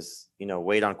years is,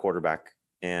 wait on quarterback.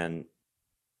 And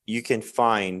you can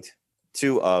find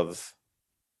 2 of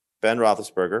Ben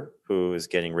Roethlisberger, who is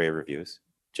getting rave reviews,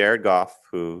 Jared Goff,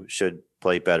 who should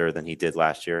play better than he did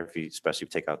last year, especially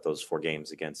if you take out those 4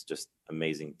 games against just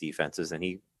amazing defenses, and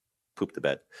he pooped the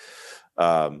bed.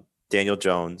 Daniel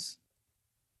Jones,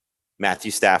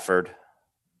 Matthew Stafford,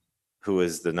 who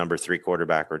is the number 3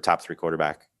 quarterback or top 3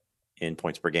 quarterback in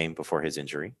points per game before his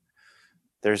injury.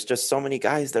 There's just so many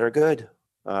guys that are good.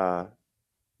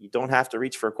 You don't have to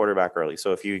reach for a quarterback early.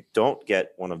 So if you don't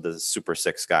get one of the Super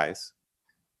 6 guys,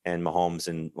 and Mahomes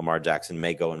and Lamar Jackson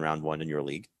may go in round 1 in your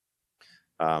league.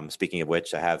 Speaking of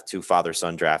which, I have 2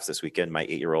 father-son drafts this weekend. My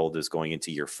 8-year-old is going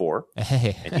into year 4,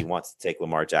 and he wants to take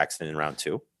Lamar Jackson in round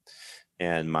 2.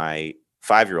 And my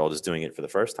 5-year-old is doing it for the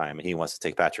first time, and he wants to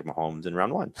take Patrick Mahomes in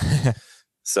round 1.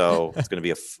 So it's going to be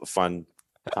a fun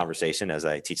conversation as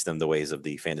I teach them the ways of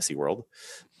the fantasy world.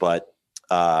 But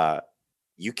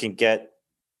you can get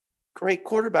great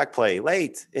quarterback play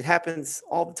late. It happens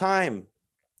all the time.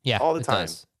 Yeah, all the time.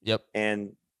 Does. Yep.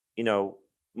 And,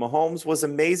 Mahomes was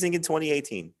amazing in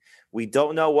 2018. We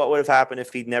don't know what would have happened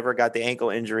if he'd never got the ankle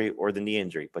injury or the knee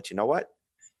injury. But you know what?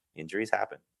 Injuries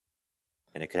happen.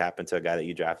 And it could happen to a guy that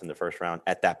you draft in the first round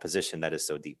at that position that is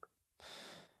so deep.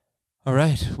 All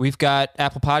right. We've got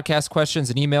Apple Podcast questions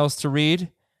and emails to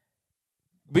read.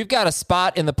 We've got a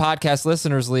spot in the Podcast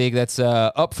Listeners League that's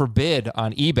up for bid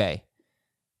on eBay.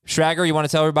 Schrager, you want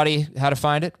to tell everybody how to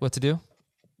find it, what to do?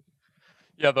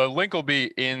 Yeah, the link will be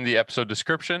in the episode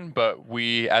description, but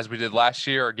we, as we did last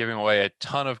year, are giving away a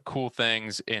ton of cool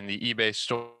things in the eBay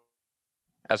store.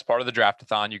 As part of the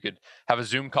draftathon, you could have a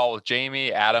Zoom call with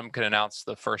Jamie. Adam can announce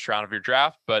the first round of your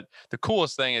draft. But the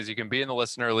coolest thing is you can be in the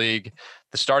listener league.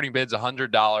 The starting bid's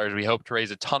 $100. We hope to raise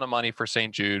a ton of money for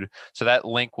St. Jude. So that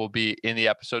link will be in the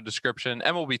episode description,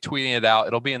 and we'll be tweeting it out.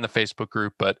 It'll be in the Facebook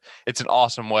group, but it's an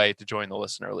awesome way to join the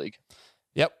listener league.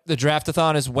 Yep. The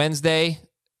draftathon is Wednesday.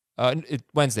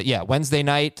 Wednesday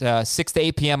night, 6 to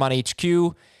 8 p.m. on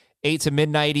HQ, 8 to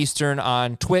midnight Eastern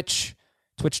on Twitch.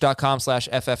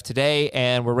 Twitch.com/FF today,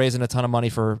 and we're raising a ton of money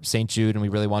for St. Jude, and we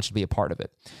really want you to be a part of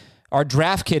it. Our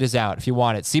draft kit is out if you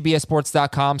want it.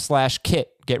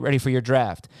 CBSSports.com/kit. Get ready for your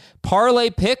draft. Parlay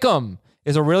Pick'em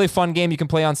is a really fun game you can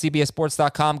play on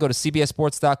CBSSports.com. Go to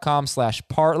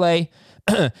CBSSports.com/parlay.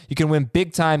 You can win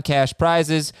big-time cash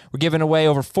prizes. We're giving away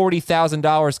over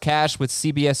 $40,000 cash with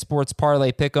CBS Sports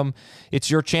Parlay Pick'em. It's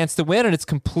your chance to win, and it's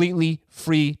completely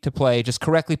free to play. Just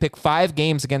correctly pick 5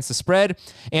 games against the spread,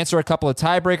 answer a couple of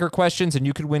tiebreaker questions, and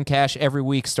you could win cash every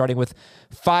week, starting with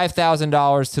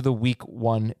 $5,000 to the Week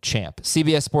 1 champ.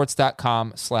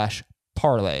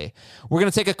 CBSSports.com/parlay. We're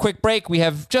going to take a quick break. We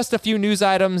have just a few news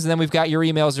items, and then we've got your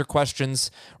emails, your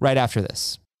questions right after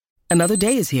this. Another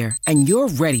day is here, and you're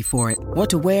ready for it. What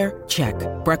to wear? Check.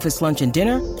 Breakfast, lunch, and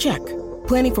dinner? Check.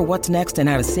 Planning for what's next and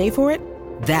how to save for it?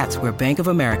 That's where Bank of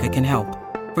America can help.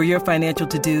 For your financial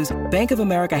to-dos, Bank of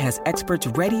America has experts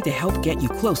ready to help get you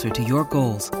closer to your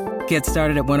goals. Get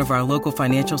started at one of our local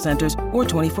financial centers or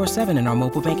 24/7 in our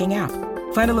mobile banking app.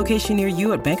 Find a location near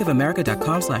you at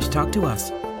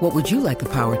bankofamerica.com/talktous. What would you like the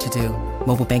power to do?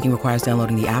 Mobile banking requires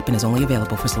downloading the app and is only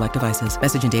available for select devices.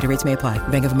 Message and data rates may apply.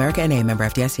 Bank of America N.A., member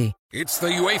FDIC. It's the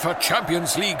UEFA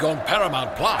Champions League on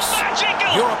Paramount Plus.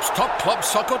 Europe's top club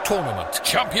soccer tournament.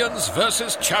 Champions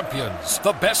versus champions.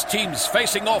 The best teams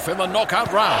facing off in the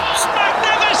knockout rounds.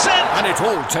 Magnificent! And it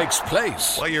all takes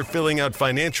place while you're filling out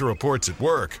financial reports at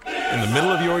work, in the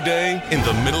middle of your day, in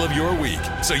the middle of your week.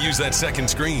 So use that second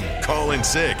screen. Call in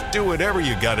sick. Do whatever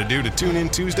you got to do to tune in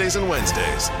Tuesdays and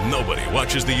Wednesdays. Nobody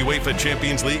watches the UEFA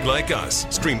Champions League like us.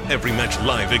 Stream every match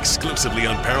live exclusively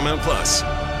on Paramount Plus.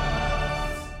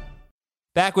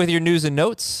 Back with your news and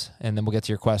notes, and then we'll get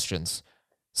to your questions.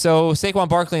 So Saquon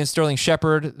Barkley and Sterling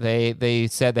Shepard, they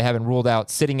said they haven't ruled out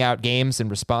sitting out games in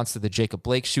response to the Jacob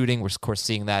Blake shooting. We're, of course,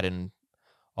 seeing that in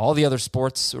all the other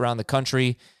sports around the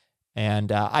country.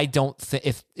 And I don't think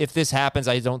if this happens,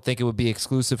 I don't think it would be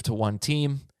exclusive to one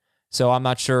team. So I'm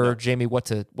not sure, Jamie, what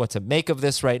to make of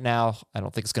this right now. I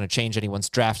don't think it's going to change anyone's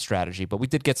draft strategy, but we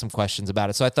did get some questions about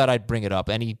it. So I thought I'd bring it up.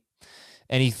 Any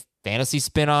fantasy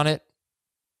spin on it?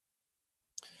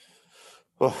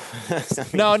 Well,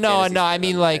 no. I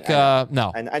mean, like,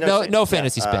 no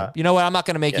fantasy spin. You know what? I'm not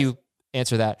going to make you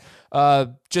answer that.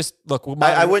 Just look.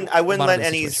 I wouldn't let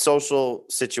any social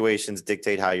situations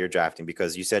dictate how you're drafting,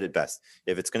 because you said it best.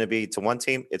 If it's going to be to one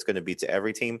team, it's going to be to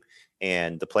every team,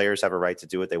 and the players have a right to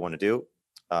do what they want to do.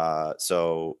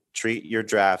 So treat your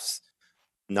drafts,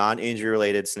 non-injury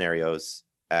related scenarios,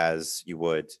 as you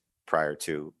would prior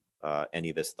to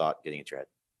any of this thought getting into your head.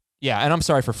 Yeah, and I'm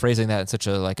sorry for phrasing that in such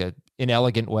a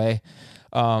inelegant way.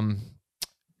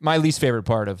 My least favorite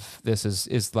part of this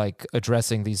is like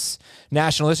addressing these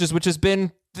national issues, which has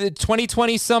been the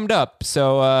 2020 summed up.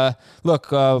 So look,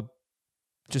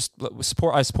 just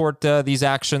support. I support these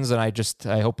actions, and I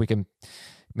hope we can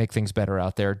make things better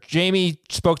out there. Jamie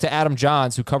spoke to Adam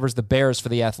Johns, who covers the Bears for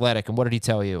The Athletic, and what did he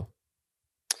tell you?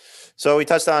 So we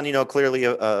touched on, clearly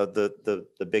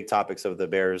the big topics of the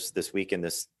Bears this week in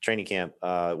this training camp.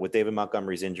 With David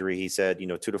Montgomery's injury, he said,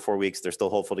 2 to 4 weeks, they're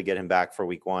still hopeful to get him back for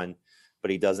week 1,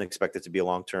 but he doesn't expect it to be a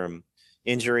long-term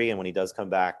injury. And when he does come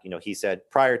back, he said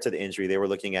prior to the injury, they were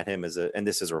looking at him as and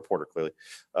this is a reporter clearly,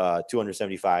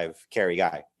 275 carry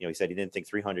guy. He said he didn't think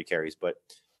 300 carries, but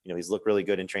he's looked really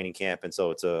good in training camp. And so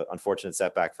it's an unfortunate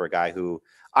setback for a guy who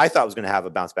I thought was going to have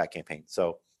a bounce back campaign.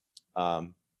 So,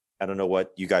 I don't know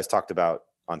what you guys talked about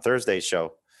on Thursday's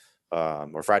show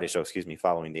or Friday's show,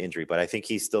 following the injury, but I think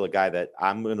he's still a guy that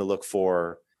I'm going to look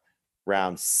for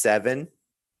round 7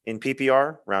 in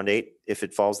PPR, round 8, if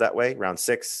it falls that way, round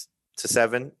 6 to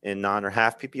 7 in non or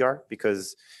half PPR,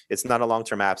 because it's not a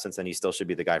long-term absence and he still should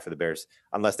be the guy for the Bears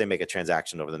unless they make a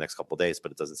transaction over the next couple of days,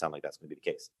 but it doesn't sound like that's going to be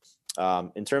the case.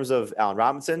 In terms of Allen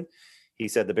Robinson, he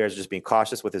said the Bears are just being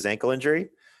cautious with his ankle injury,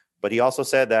 but he also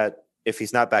said that if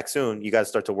he's not back soon, you got to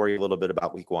start to worry a little bit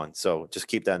about week 1. So just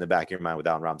keep that in the back of your mind with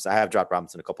Allen Robinson. I have dropped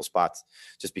Robinson a couple spots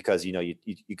just because, you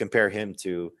compare him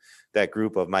to that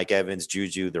group of Mike Evans,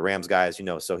 Juju, the Rams guys,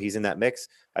 so he's in that mix.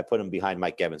 I put him behind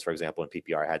Mike Evans, for example, in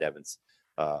PPR. I had Evans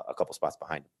a couple spots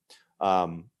behind him.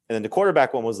 And then the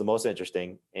quarterback one was the most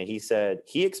interesting. And he said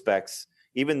he expects,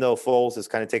 even though Foles is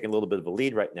kind of taking a little bit of a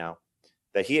lead right now,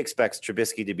 that he expects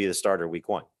Trubisky to be the starter week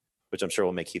 1, which I'm sure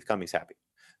will make Keith Cummings happy.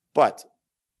 But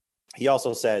he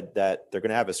also said that they're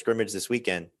going to have a scrimmage this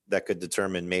weekend that could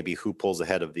determine maybe who pulls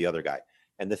ahead of the other guy.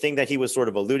 And the thing that he was sort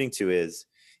of alluding to is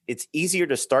it's easier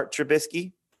to start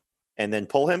Trubisky and then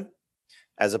pull him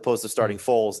as opposed to starting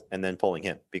Foles and then pulling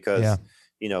him. Because,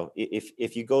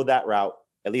 if you go that route,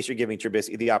 at least you're giving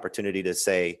Trubisky the opportunity to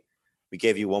say, we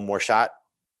gave you one more shot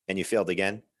and you failed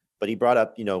again. But he brought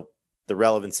up, the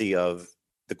relevancy of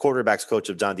the quarterback's coach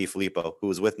of John DeFilippo, who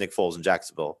was with Nick Foles in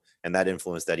Jacksonville, and that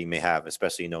influence that he may have,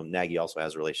 especially, Nagy also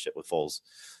has a relationship with Foles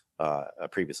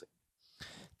previously.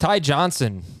 Ty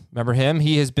Johnson, remember him?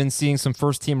 He has been seeing some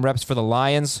first-team reps for the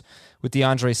Lions with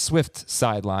DeAndre Swift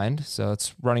sidelined. So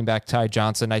it's running back Ty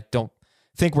Johnson. I don't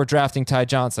think we're drafting Ty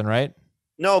Johnson, right?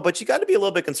 No, but you got to be a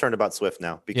little bit concerned about Swift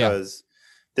now because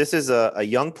this is a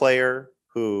young player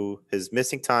who is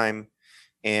missing time.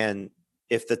 And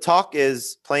if the talk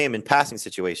is play him in passing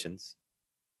situations,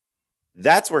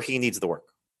 that's where he needs the work.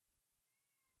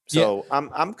 So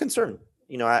I'm concerned.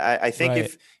 I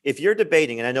think if you're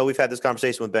debating, and I know we've had this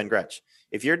conversation with Ben Gretsch,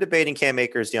 if you're debating Cam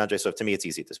Akers, DeAndre Swift, to me, it's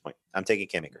easy at this point. I'm taking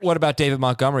Cam Akers. What about David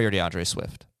Montgomery or DeAndre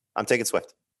Swift? I'm taking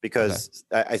Swift because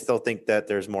I still think that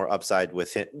there's more upside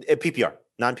with him. PPR,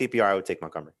 non-PPR, I would take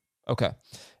Montgomery. Okay.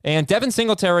 And Devin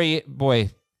Singletary, boy,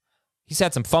 he's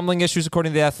had some fumbling issues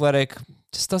according to The Athletic.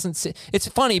 Just doesn't see. It's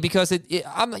funny because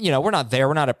we're not there,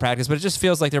 we're not at practice, but it just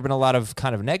feels like there have been a lot of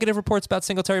kind of negative reports about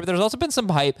Singletary, but there's also been some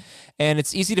hype, and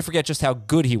it's easy to forget just how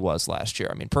good he was last year.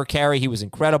 I mean, per carry, he was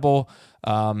incredible.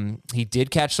 He did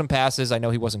catch some passes. I know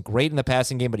he wasn't great in the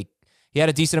passing game, but he had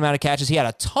a decent amount of catches. He had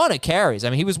a ton of carries. I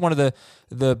mean, he was one of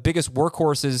the biggest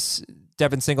workhorses,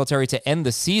 Devin Singletary, to end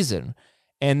the season.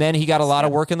 And then he got a lot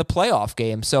of work in the playoff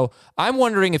game. So I'm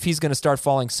wondering if he's going to start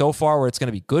falling so far where it's going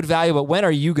to be good value. But when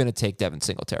are you going to take Devin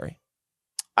Singletary?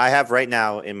 I have right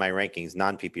now in my rankings,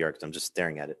 non-PPR, because I'm just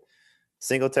staring at it.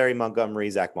 Singletary, Montgomery,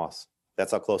 Zach Moss.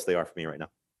 That's how close they are for me right now.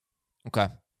 Okay.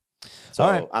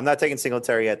 So I'm not taking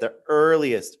Singletary at the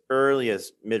earliest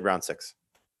mid-round 6.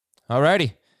 All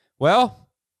righty. Well,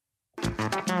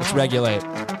 let's regulate.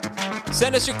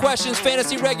 Send us your questions,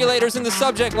 Fantasy Regulators, in the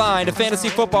subject line to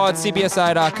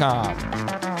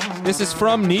fantasyfootball@cbsi.com. This is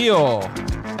from Neil.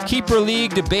 Keeper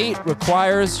League debate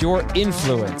requires your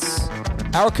influence.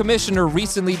 Our commissioner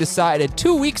recently decided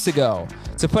 2 weeks ago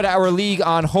to put our league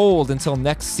on hold until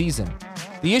next season.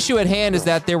 The issue at hand is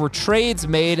that there were trades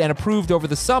made and approved over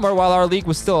the summer while our league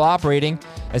was still operating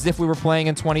as if we were playing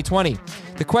in 2020.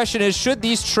 The question is, should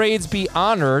these trades be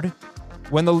honored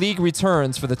when the league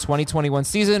returns for the 2021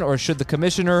 season, or should the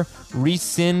commissioner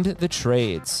rescind the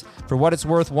trades? For what it's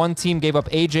worth, one team gave up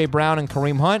A.J. Brown and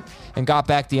Kareem Hunt and got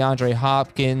back DeAndre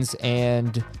Hopkins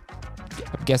and,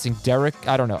 I'm guessing,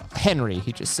 Henry,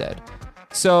 he just said.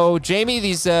 So, Jamie,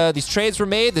 these trades were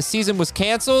made. The season was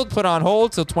canceled, put on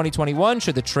hold till 2021.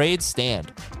 Should the trades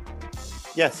stand?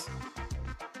 Yes.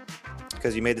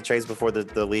 Because you made the trades before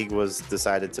the league was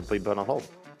decided to be put on hold.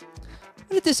 I'm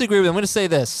going to disagree with him. I'm going to say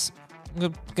this.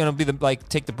 I'm going to be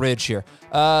take the bridge here.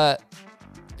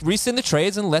 Rescind the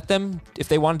trades and let them, if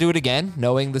they want to do it again,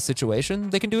 knowing the situation,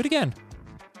 they can do it again.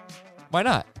 Why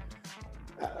not?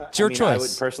 It's your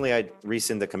choice. I'd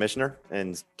rescind the commissioner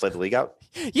and play the league out.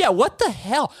 Yeah, what the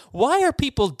hell? Why are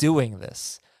people doing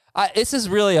this? This is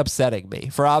really upsetting me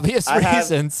for obvious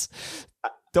reasons.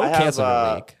 Don't cancel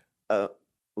the league. A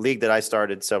league that I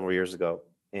started several years ago,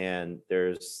 and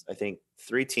there's, I think,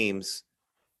 3 teams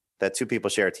that 2 people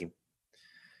share a team.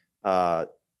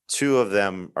 Two of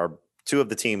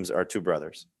the teams are 2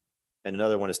 brothers, and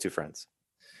another one is 2 friends.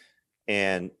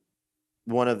 And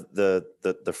one of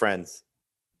the friends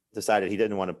decided he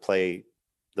didn't want to play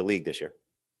the league this year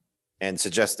and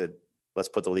suggested, let's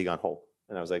put the league on hold.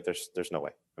 And I was like, there's no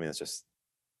way. I mean, it's just,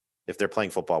 if they're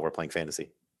playing football, we're playing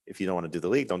fantasy. If you don't want to do the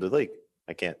league, don't do the league.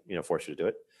 I can't, force you to do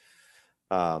it.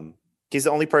 He's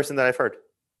the only person that I've heard.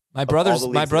 My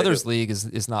brother's league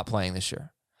is not playing this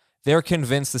year. They're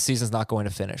convinced the season's not going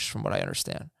to finish, from what I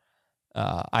understand.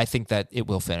 I think that it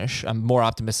will finish. I'm more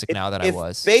optimistic now than I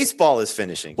was. Baseball is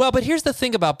finishing. Well, but here's the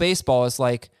thing about baseball is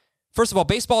first of all,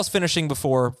 baseball is finishing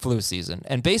before flu season,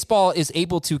 and baseball is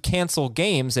able to cancel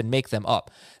games and make them up.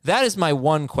 That is my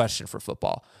one question for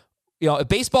football. if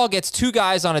baseball gets 2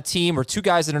 guys on a team or 2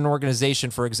 guys in an organization,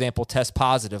 for example, test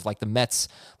positive, like the Mets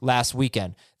last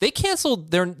weekend, they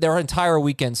canceled their entire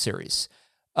weekend series.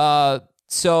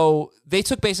 So they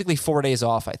took basically 4 days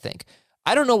off, I think.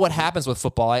 I don't know what happens with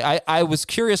football. I was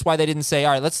curious why they didn't say,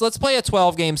 all right, let's play a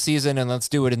 12-game season and let's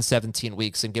do it in 17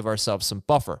 weeks and give ourselves some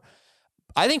buffer.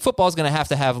 I think football is going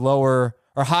to have lower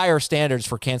or higher standards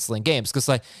for canceling games, because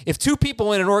like if 2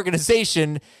 people in an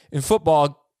organization in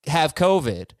football have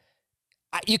COVID,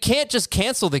 you can't just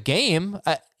cancel the game.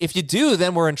 If you do,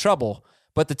 then we're in trouble.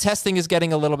 But the testing is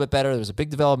getting a little bit better. There was a big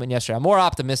development yesterday. I'm more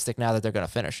optimistic now that they're going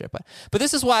to finish it. But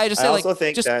this is why I just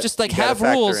say, just have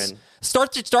rules.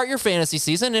 Start your fantasy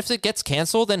season. If it gets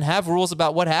canceled, then have rules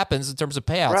about what happens in terms of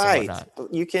payouts and whatnot.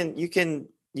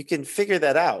 You can figure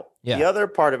that out. Yeah. The other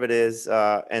part of it is,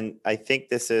 and I think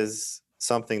this is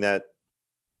something that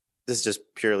this is just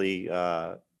purely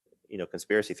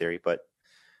conspiracy theory, but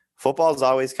football's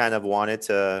always kind of wanted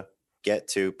to get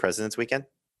to President's Weekend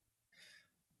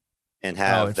and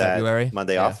have that February?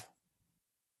 Monday off.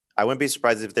 I wouldn't be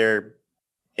surprised if they're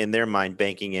in their mind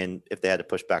banking in if they had to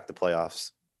push back the playoffs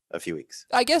a few weeks.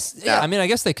 I guess, I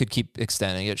guess they could keep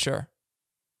extending it. Sure.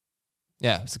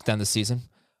 Yeah. Let's extend the season.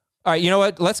 All right. You know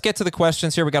what? Let's get to the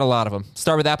questions here. We got a lot of them.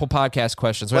 Start with Apple Podcast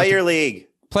questions. Player League.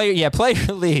 Player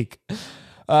League.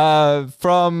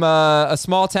 From a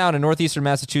small town in northeastern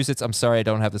Massachusetts. I'm sorry, I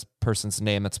don't have this person's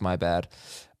name. That's my bad.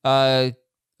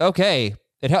 Okay.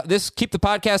 This keep the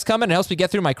podcast coming. It helps me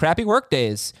get through my crappy work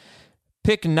days.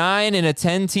 Pick 9 in a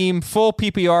 10-team full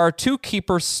PPR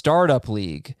 2-keeper startup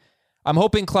league. I'm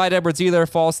hoping Clyde Edwards-Helaire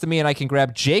falls to me and I can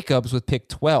grab Jacobs with pick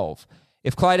 12.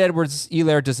 If Clyde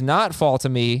Edwards-Helaire does not fall to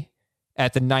me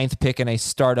at the 9th pick in a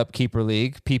startup keeper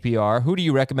league, PPR, who do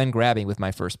you recommend grabbing with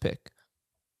my first pick?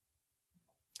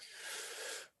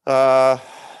 So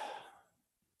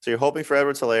you're hoping for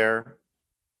Edwards-Helaire.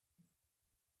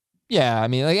 Yeah, I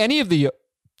mean, like any of the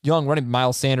young running,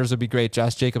 Miles Sanders would be great.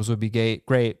 Josh Jacobs would be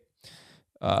great.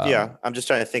 Yeah, I'm just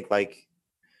trying to think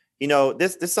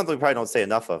this is something we probably don't say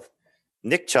enough of.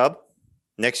 Nick Chubb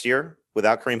next year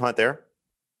without Kareem Hunt there.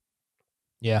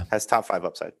 Yeah. Has top 5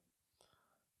 upside.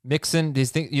 Mixon, you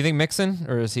think Mixon,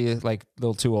 or is he like a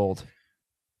little too old?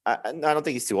 I don't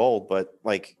think he's too old, but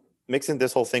like Mixon,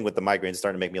 this whole thing with the migraines is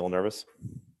starting to make me a little nervous.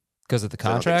 Because of the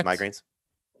contract? I don't think it's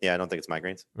migraines. Yeah, I don't think it's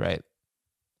migraines. Right.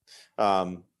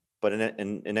 But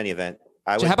in any event,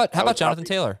 how about Jonathan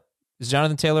Taylor? Is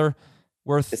Jonathan Taylor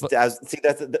worth?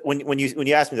 When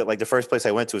you asked me that, like the first place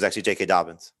I went to was actually J.K.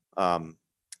 Dobbins.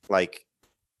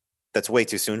 That's way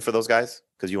too soon for those guys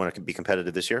because you want to be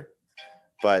competitive this year.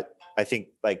 But I think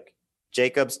like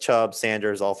Jacobs, Chubb,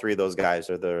 Sanders, all 3 of those guys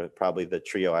are probably the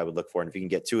trio I would look for. And if you can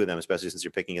get 2 of them, especially since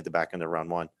you're picking at the back end of round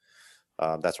 1,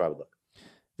 that's where I would look.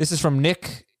 This is from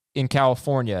Nick in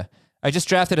California. I just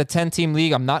drafted a 10-team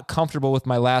league. I'm not comfortable with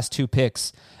my last 2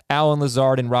 picks, Allen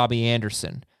Lazard and Robbie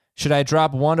Anderson. Should I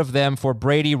drop one of them for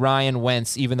Brady, Ryan,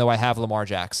 Wentz, even though I have Lamar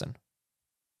Jackson?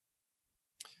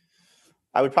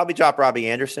 I would probably drop Robbie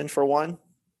Anderson for 1.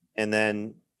 And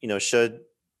then, should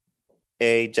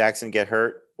A, Jackson get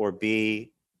hurt, or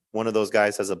B, one of those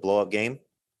guys has a blow-up game,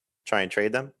 try and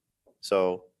trade them.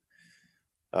 So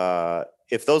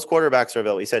if those quarterbacks are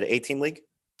available, you said 8-team league?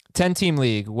 10-team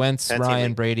league, Wentz, Ryan,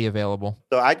 league. Brady available.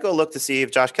 So I'd go look to see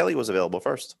if Josh Kelly was available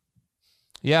first.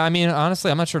 Yeah, I mean, honestly,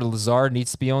 I'm not sure Lazard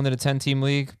needs to be owned in a 10-team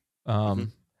league.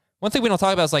 One thing we don't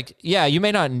talk about is like, yeah, you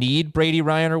may not need Brady,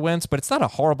 Ryan, or Wentz, but it's not a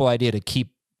horrible idea to keep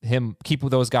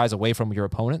those guys away from your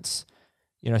opponents.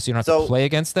 So you don't have to play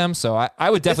against them. So I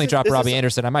would definitely drop Robbie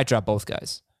Anderson. I might drop both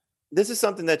guys. This is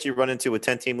something that you run into with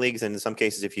 10-team leagues, and in some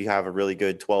cases, if you have a really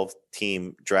good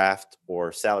 12-team draft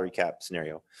or salary cap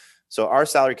scenario. So our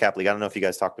salary cap league, I don't know if you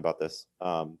guys talked about this.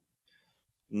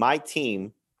 My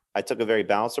team, I took a very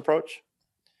balanced approach.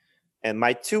 And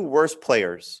my 2 worst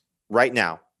players right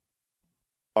now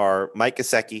are Mike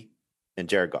Gesicki and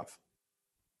Jared Goff.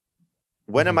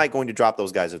 When am I going to drop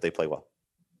those guys if they play well?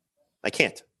 I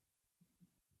can't.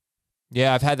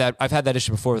 Yeah, I've had that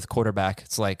issue before with quarterback.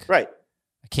 It's like, right.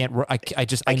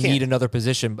 I need another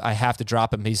position. I have to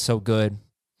drop him. He's so good.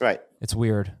 Right. It's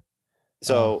weird.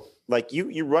 So like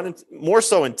you run into more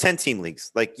so in 10-team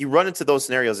leagues. Like you run into those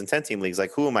scenarios in 10-team leagues.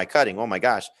 Like, who am I cutting? Oh my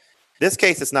gosh. This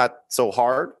case, it's not so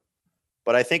hard.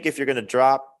 But I think if you're going to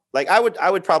drop, like I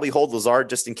would probably hold Lazard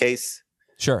just in case.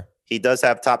 Sure. He does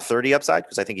have top 30 upside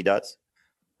because I think he does.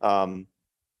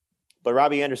 But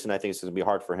Robbie Anderson, I think it's going to be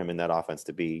hard for him in that offense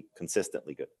to be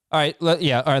consistently good. All right. All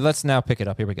right. Let's now pick it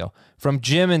up. Here we go. From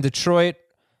Jim in Detroit.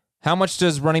 How much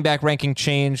does running back ranking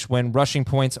change when rushing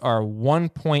points are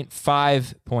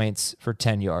 1.5 points for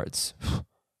 10 yards?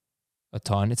 A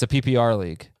ton. It's a PPR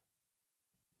league.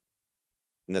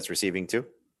 And that's receiving too?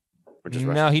 Or just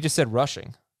No, rushing? he just said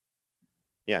rushing.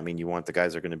 Yeah, I mean, you want the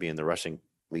guys that are going to be in the rushing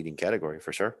leading category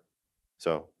for sure.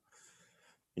 So,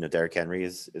 Derrick Henry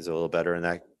is a little better in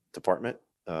that department.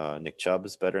 Nick Chubb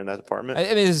is better in that department.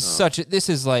 I mean, this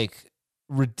is like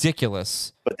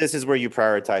ridiculous. But this is where you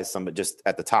prioritize somebody just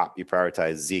at the top. You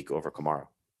prioritize Zeke over Kamara.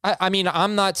 I mean,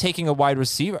 I'm not taking a wide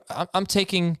receiver. I'm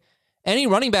taking any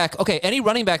running back. Okay, any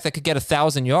running back that could get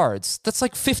 1,000 yards. That's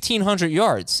like 1,500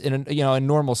 yards in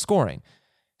normal scoring.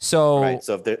 So, right.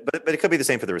 So, but it could be the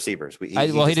same for the receivers. He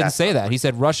didn't say that. He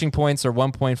said rushing points are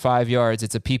 1.5 yards.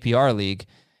 It's a PPR league.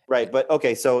 Right. But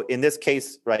okay. So in this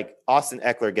case, like Austin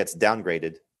Eckler gets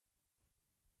downgraded,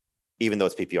 even though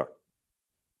it's PPR.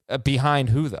 Behind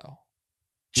who though?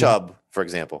 Chubb, for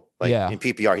example. In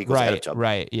PPR, he goes ahead of Chubb.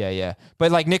 Right. Yeah.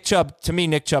 But like Nick Chubb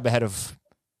ahead of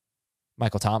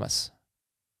Michael Thomas.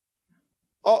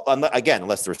 Oh, again,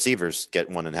 unless the receivers get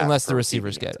 1.5. Unless the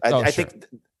receivers get. I think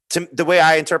the way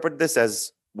I interpreted this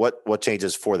as what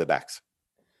changes for the backs.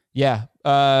 Yeah.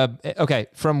 Okay.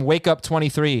 From Wake Up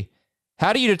 23.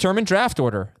 How do you determine draft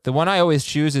order? The one I always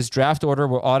choose is draft order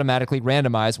will automatically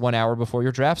randomize 1 hour before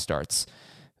your draft starts.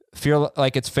 Feel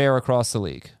like it's fair across the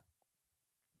league.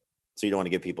 So you don't want to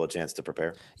give people a chance to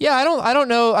prepare? Yeah, I don't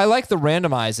know. I like the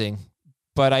randomizing,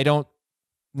 but I don't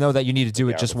know that you need to do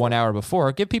it just 1 hour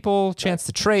before. Give people a chance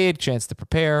to trade, chance to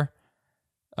prepare.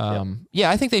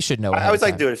 Yeah, I think they should know. I always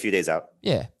like to do it a few days out.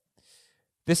 Yeah.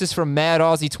 This is from Mad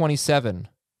Aussie 27.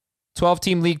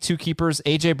 12-team league, 2 keepers.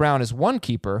 A.J. Brown is 1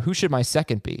 keeper. Who should my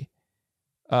second be?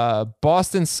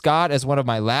 Boston Scott as one of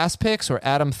my last picks, or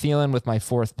Adam Thielen with my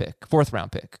fourth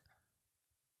round pick?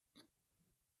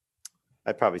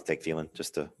 I'd probably take Thielen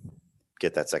just to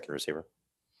get that second receiver.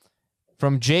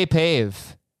 From J.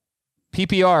 Pave.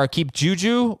 PPR, keep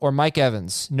Juju or Mike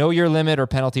Evans? Know your limit or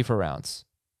penalty for rounds?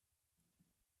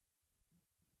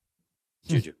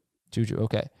 Juju. Juju,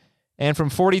 okay. And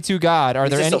from 42 God, are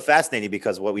there any... It's just so fascinating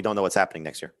because we don't know what's happening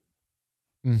next year.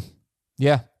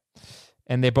 Yeah.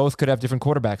 And they both could have different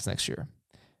quarterbacks next year.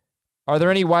 Are there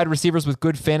any wide receivers with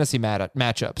good fantasy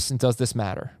matchups? And does this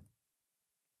matter?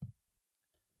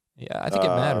 Yeah, I think it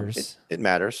matters. It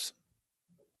matters.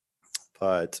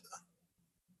 But,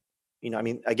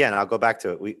 again, I'll go back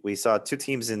to it. We saw 2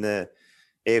 teams in the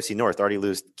AFC North already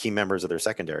lose key members of their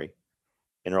secondary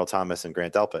in Earl Thomas and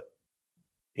Grant Delpit.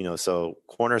 So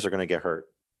corners are going to get hurt.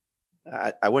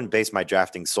 I wouldn't base my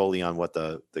drafting solely on what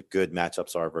the good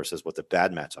matchups are versus what the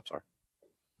bad matchups are.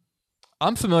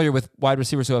 I'm familiar with wide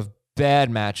receivers who have bad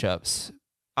matchups.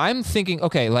 I'm thinking,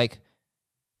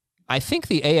 I think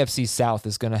the AFC South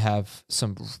is going to have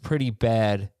some pretty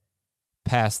bad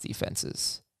pass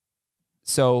defenses.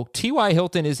 So T.Y.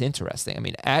 Hilton is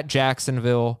interesting. At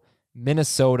Jacksonville,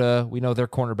 Minnesota, we know their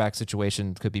cornerback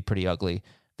situation could be pretty ugly.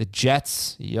 The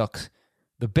Jets, yuck.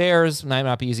 The Bears might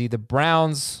not be easy. The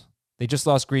Browns, they just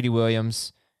lost Greedy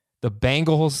Williams. The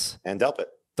Bengals. And Delpit.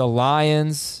 The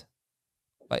Lions.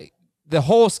 The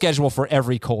whole schedule for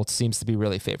every Colts seems to be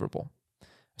really favorable.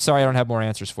 Sorry, I don't have more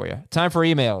answers for you. Time for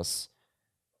emails.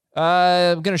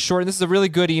 I'm going to shorten. This is a really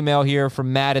good email here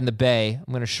from Matt in the Bay.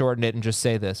 I'm going to shorten it and just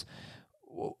say this.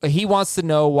 He wants to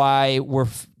know why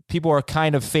people are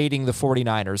kind of fading the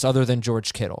 49ers other than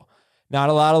George Kittle. Not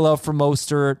a lot of love for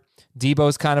Mostert.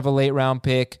 Debo's kind of a late round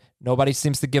pick. Nobody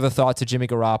seems to give a thought to Jimmy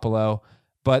Garoppolo,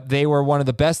 but they were one of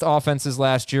the best offenses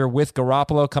last year with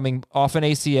Garoppolo coming off an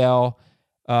ACL.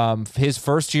 His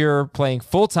first year playing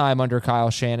full-time under Kyle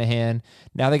Shanahan.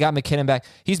 Now they got McKinnon back.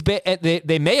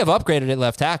 They may have upgraded at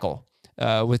left tackle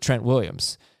with Trent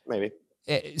Williams. Maybe.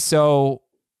 So,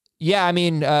 yeah,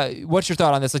 what's your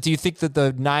thought on this? Do you think that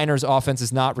the Niners offense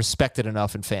is not respected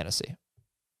enough in fantasy?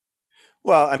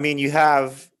 Well, you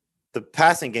have the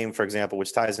passing game, for example,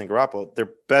 which ties in Garoppolo. Their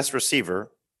best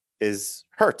receiver is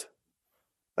hurt.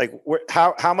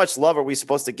 How much love are we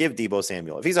supposed to give Deebo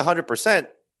Samuel? If he's 100%,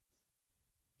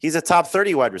 he's a top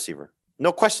 30 wide receiver.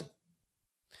 No question.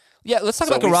 Yeah, let's talk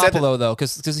about Garoppolo, though,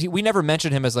 because we never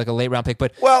mentioned him as a late-round pick.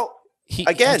 But he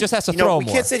just has to throw more.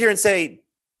 We can't sit here and say,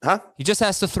 He just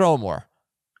has to throw more.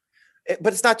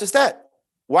 But it's not just that.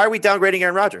 Why are we downgrading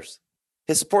Aaron Rodgers?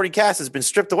 His supporting cast has been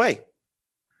stripped away.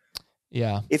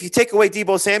 Yeah. If you take away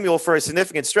Deebo Samuel for a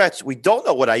significant stretch, we don't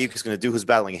know what Ayuk is going to do who's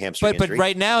battling a hamstring injury. But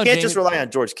right now, you can't just rely on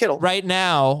George Kittle. Right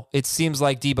now, it seems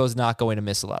like Deebo's not going to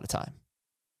miss a lot of time.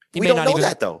 We don't know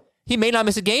that, though. He may not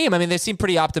miss a game. They seem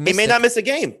pretty optimistic. He may not miss a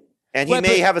game. And he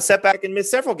may have a setback and miss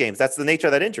several games. That's the nature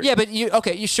of that injury. Yeah, but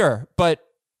you sure. But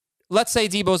let's say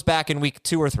Deebo's back in week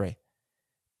 2 or 3.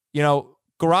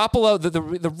 Garoppolo,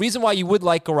 the reason why you would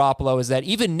like Garoppolo is that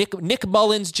even Nick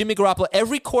Mullins, Jimmy Garoppolo,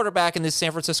 every quarterback in this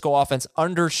San Francisco offense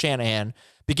under Shanahan,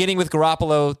 beginning with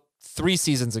Garoppolo 3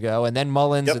 seasons ago, and then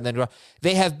Mullins, Yep. and then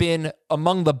they have been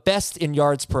among the best in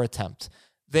yards per attempt.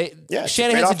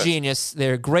 Shanahan's a genius.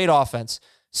 They're a great offense.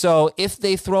 So if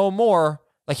they throw more,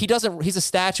 like he's a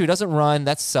statue. He doesn't run.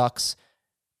 That sucks.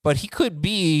 But he could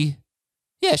be,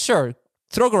 yeah, sure.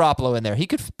 Throw Garoppolo in there. He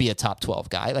could be a top 12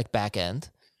 guy, like back end.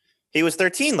 He was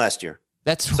 13 last year.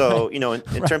 That's so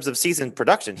right. In terms of season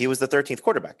production, he was the 13th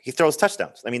quarterback. He throws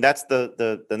touchdowns. I mean, that's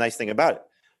the nice thing about it.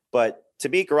 But to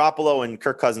me, Garoppolo and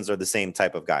Kirk Cousins are the same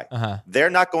type of guy. They're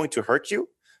not going to hurt you,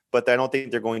 but I don't think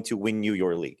they're going to win you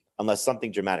your league unless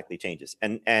something dramatically changes.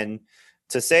 And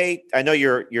to say, I know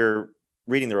you're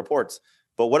reading the reports,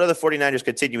 but what are the 49ers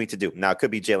continuing to do? Now, it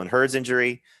could be Jalen Hurds'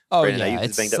 injury. Oh, yeah,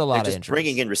 it's a lot of just injuries.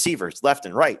 Bringing in receivers left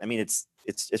and right. I mean, it's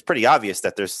pretty obvious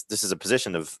that this is a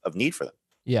position of need for them.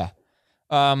 Yeah.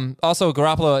 Also,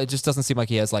 Garoppolo, it just doesn't seem like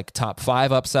he has like top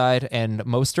 5 upside, and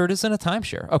Mostert is in a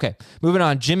timeshare. Okay, moving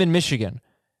on. Jim in Michigan.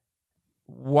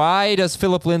 Why does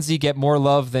Philip Lindsay get more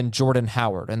love than Jordan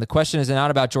Howard? And the question is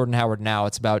not about Jordan Howard now.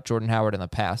 It's about Jordan Howard in the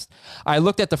past. I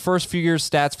looked at the first few years'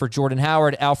 stats for Jordan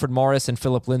Howard, Alfred Morris, and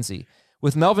Philip Lindsay.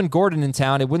 With Melvin Gordon in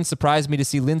town, it wouldn't surprise me to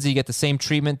see Lindsay get the same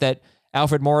treatment that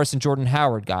Alfred Morris and Jordan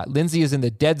Howard got. Lindsay is in the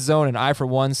dead zone, and I, for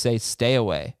one, say stay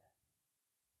away.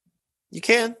 You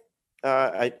can.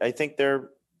 I think they're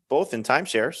both in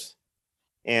timeshares.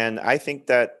 And I think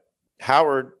that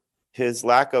Howard, his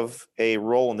lack of a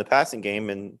role in the passing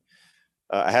game, and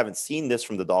I haven't seen this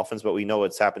from the Dolphins, but we know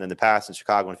it's happened in the past in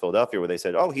Chicago and Philadelphia where they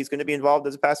said, oh, he's going to be involved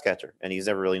as a pass catcher. And he's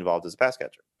never really involved as a pass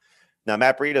catcher. Now,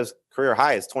 Matt Breida's career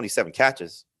high is 27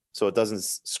 catches. So it doesn't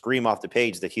scream off the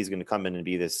page that he's going to come in and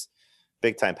be this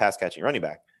big-time pass-catching running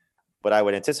back. But I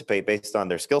would anticipate, based on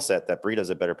their skill set, that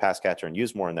Breida's a better pass catcher and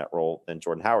used more in that role than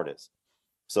Jordan Howard is.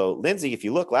 So Lindsay, if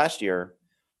you look last year,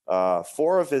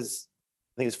 4 of his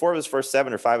first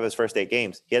 7 or 5 of his first 8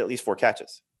 games, he had at least 4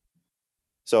 catches.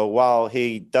 So while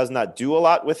he does not do a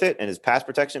lot with it and his pass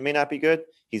protection may not be good,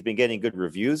 he's been getting good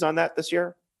reviews on that this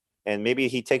year. And maybe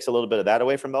he takes a little bit of that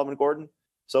away from Melvin Gordon.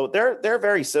 So they're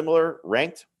very similar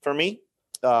ranked for me.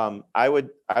 I would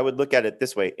look at it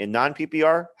this way. In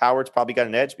non-PPR, Howard's probably got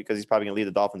an edge because he's probably going to lead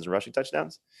the Dolphins in rushing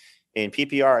touchdowns. In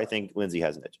PPR, I think Lindsay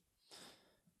has an edge.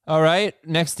 All right.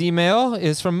 Next email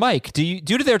is from Mike. Due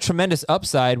to their tremendous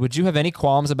upside, would you have any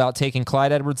qualms about taking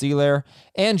Clyde Edwards-Helaire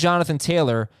and Jonathan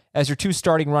Taylor as your 2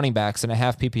 starting running backs in a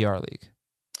half PPR league?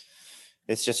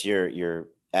 It's just you're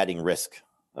adding risk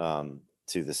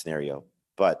to the scenario,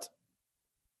 but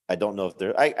I don't know if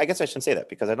there. I guess I shouldn't say that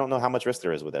because I don't know how much risk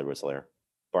there is with Edwards-Helaire,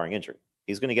 barring injury.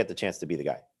 He's going to get the chance to be the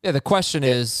guy. Yeah. The question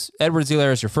is,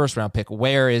 Edwards-Helaire is your first round pick.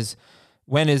 When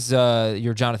is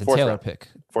your Jonathan Taylor pick?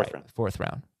 Fourth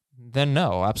round. Then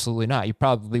no, absolutely not. You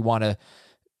probably want to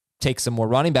take some more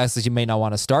running backs because you may not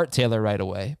want to start Taylor right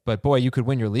away. But boy, you could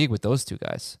win your league with those 2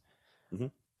 guys.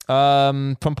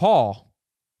 Mm-hmm. From Paul.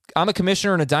 I'm a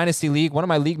commissioner in a dynasty league. One of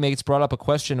my league mates brought up a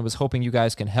question and was hoping you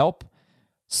guys can help.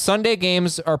 Sunday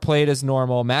games are played as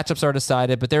normal. Matchups are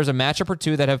decided, but there's a matchup or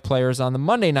 2 that have players on the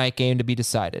Monday night game to be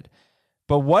decided.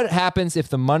 But what happens if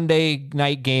the Monday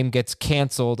night game gets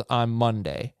canceled on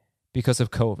Monday because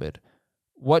of COVID?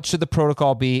 What should the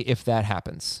protocol be if that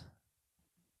happens?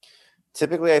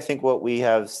 Typically, I think what we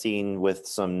have seen with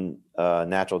some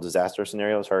natural disaster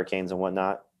scenarios, hurricanes and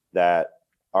whatnot, that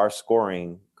our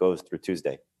scoring goes through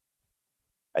Tuesday.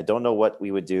 I don't know what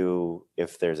we would do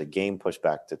if there's a game pushed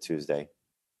back to Tuesday.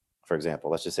 For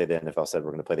example, let's just say the NFL said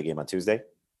we're going to play the game on Tuesday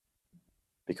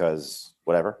because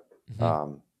whatever.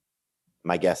 Mm-hmm.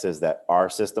 My guess is that our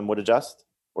system would adjust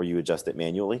or you adjust it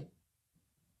manually.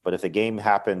 But if the game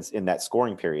happens in that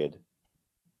scoring period,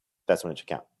 that's when it should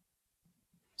count.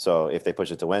 So if they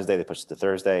push it to Wednesday, they push it to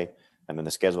Thursday, and then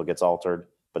the schedule gets altered,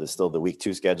 but it's still the week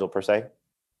 2 schedule per se,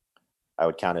 I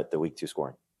would count it the week 2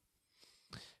 scoring.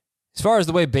 As far as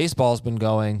the way baseball's been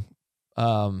going,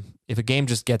 if a game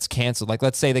just gets canceled, like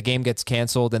let's say the game gets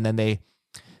canceled and then the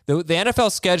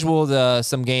NFL scheduled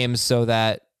some games so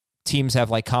that teams have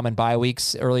like common bye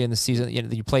weeks early in the season.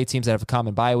 You play teams that have a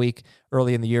common bye week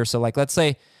early in the year. So like, let's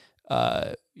say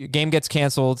your game gets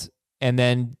canceled and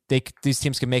then these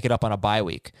teams can make it up on a bye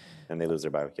week. And they lose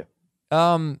their bye week,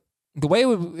 yeah. The way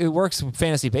it works with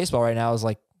fantasy baseball right now is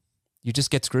like, you just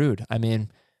get screwed. I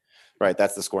mean, right.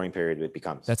 That's the scoring period it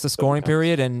becomes. That's the scoring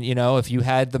period. And, if you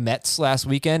had the Mets last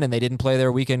weekend and they didn't play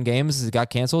their weekend games, it got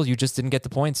canceled, you just didn't get the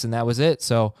points and that was it.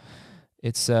 So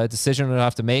it's a decision we'll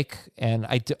have to make. And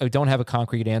I don't have a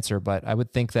concrete answer, but I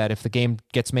would think that if the game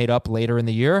gets made up later in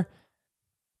the year,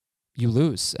 you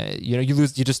lose. You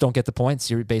lose. You just don't get the points.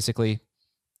 You're basically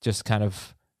just kind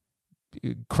of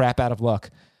crap out of luck.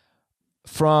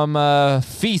 From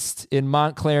Feast in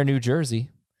Montclair, New Jersey.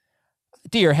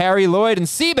 Dear Harry, Lloyd, and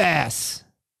Seabass.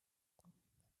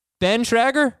 Ben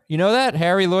Traeger, you know that?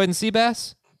 Harry, Lloyd, and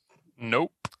Seabass?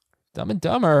 Nope. Dumb and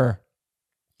Dumber.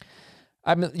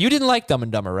 You didn't like Dumb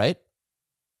and Dumber, right?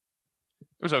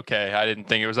 It was okay. I didn't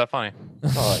think it was that funny.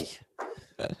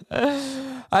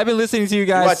 I've been listening to you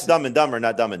guys. You watch Dumb and Dumber,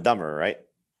 not Dumb and Dumber, right?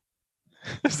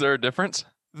 Is there a difference?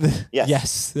 Yes.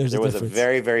 Yes, there was a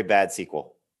very, very bad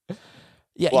sequel.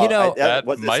 Yeah, Well, that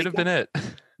might have been it.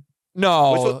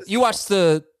 No, you watched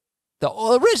the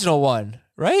original one,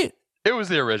 right? It was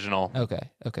the original. Okay,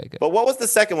 good. But what was the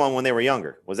second one when they were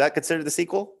younger? Was that considered the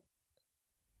sequel?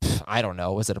 I don't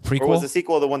know. Was it a prequel? Or was the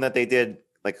sequel the one that they did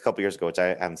like a couple years ago, which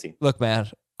I haven't seen? Look, man,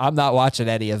 I'm not watching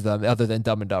any of them other than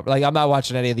Dumb and Dumber. Like, I'm not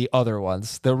watching any of the other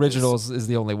ones. The originals is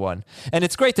the only one. And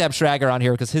it's great to have Schrager on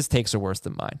here because his takes are worse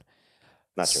than mine.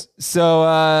 Not true. So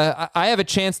I have a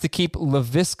chance to keep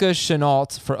LaVisca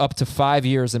Chenault for up to 5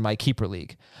 years in my keeper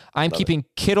league. I'm keeping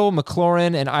Kittle,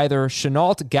 McLaurin, and either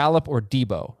Chenault, Gallup, or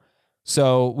Debo.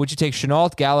 So would you take Chenault,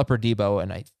 Gallup, or Debo?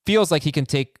 And it feels like he can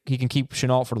keep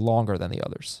Chenault for longer than the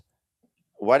others.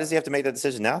 Why does he have to make that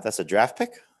decision now? That's a draft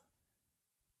pick?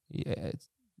 Yeah,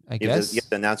 I guess. You have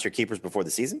to announce your keepers before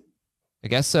the season? I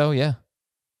guess so, yeah.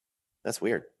 That's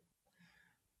weird.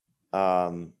 I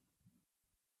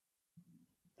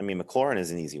mean, McLaurin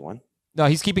is an easy one. No,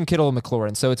 he's keeping Kittle and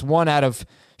McLaurin. So it's one out of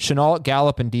Chenault,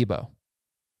 Gallup, and Debo.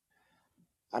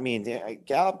 I mean,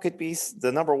 Gallup could be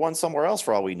the number one somewhere else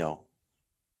for all we know.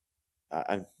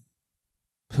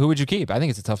 Who would you keep? I think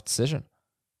it's a tough decision.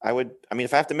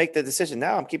 If I have to make the decision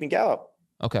now, I'm keeping Gallup.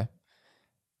 Okay.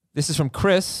 This is from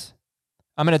Chris.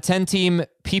 I'm in a 10-team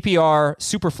PPR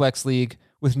Superflex league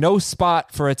with no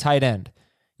spot for a tight end.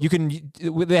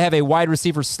 They have a wide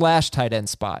receiver / tight end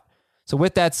spot. So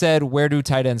with that said, where do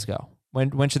tight ends go?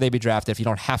 When should they be drafted if you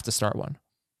don't have to start one?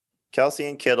 Kelsey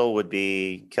and Kittle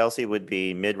Kelsey would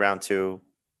be mid round 2.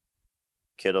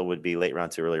 Kittle would be late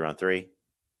round 2, early round 3.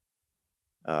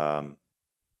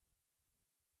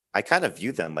 I kind of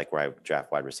view them like where I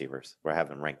draft wide receivers, where I have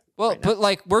them ranked. Well, right now. but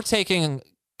like we're taking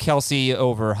Kelsey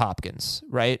over Hopkins,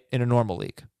 right? In a normal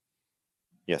league.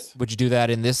 Yes. Would you do that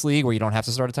in this league where you don't have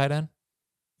to start a tight end?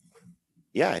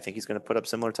 Yeah, I think he's going to put up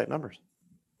similar type numbers.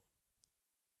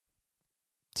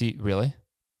 Really?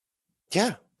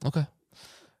 Yeah. Okay.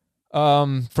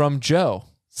 From Joe,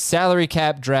 salary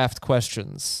cap draft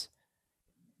questions.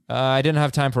 I didn't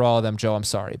have time for all of them, Joe. I'm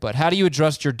sorry. But how do you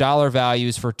adjust your dollar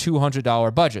values for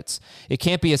 $200 budgets? It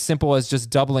can't be as simple as just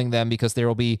doubling them because there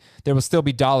will still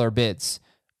be dollar bids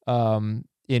in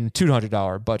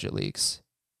 $200 budget leagues.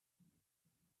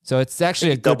 So it's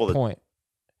actually a good point.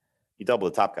 You double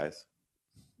the top guys.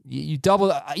 You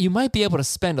double. You might be able to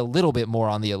spend a little bit more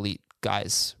on the elite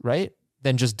guys, right?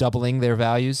 Than just doubling their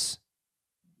values.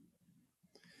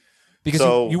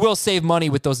 Because you will save money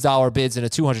with those dollar bids in a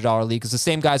 $200 league because the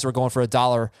same guys who are going for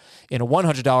 $1 in a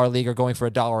 $100 league are going for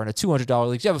 $1 in a $200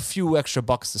 league. You have a few extra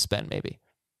bucks to spend, maybe.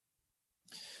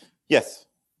 Yes,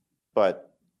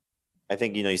 but I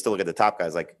think you still look at the top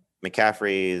guys. Like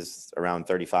McCaffrey is around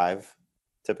 35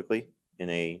 typically in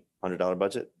a $100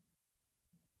 budget.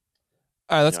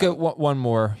 All right, let's get one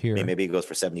more here. Maybe it goes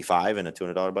for 75 in a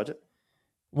 $200 budget.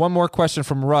 One more question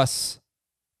from Russ.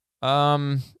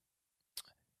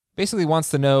 Basically wants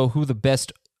to know who the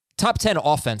best top 10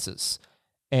 offenses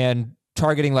and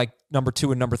targeting like number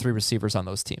 2 and number 3 receivers on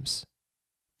those teams.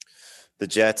 The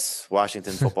Jets,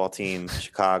 Washington football team,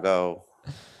 Chicago.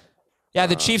 Yeah,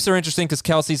 the Chiefs are interesting because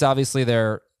Kelsey's obviously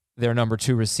their number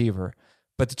 2 receiver.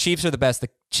 But the Chiefs are the best. The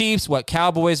Chiefs,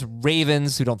 Cowboys,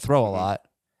 Ravens, who don't throw a lot.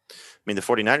 I mean, the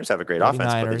 49ers have a great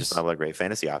offense, but they just don't have great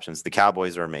fantasy options. The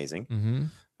Cowboys are amazing. Mm-hmm.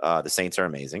 The Saints are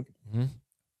amazing. Mm-hmm.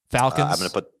 Falcons.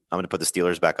 I'm going to put the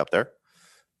Steelers back up there.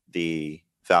 The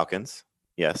Falcons,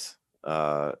 yes.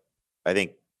 I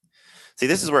think. See,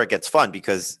 this is where it gets fun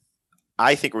because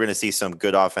I think we're going to see some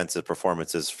good offensive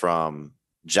performances from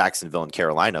Jacksonville and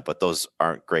Carolina, but those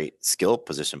aren't great skill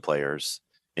position players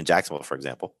in Jacksonville, for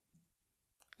example.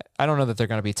 I don't know that they're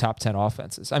going to be top 10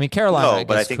 offenses. I mean, Carolina. No,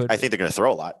 but I think they're going to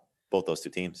throw a lot. Both those two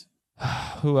teams.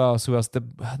 Who else?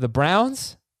 The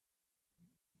Browns.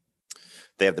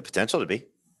 They have the potential to be.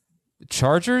 The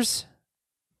Chargers.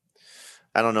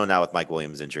 I don't know now with Mike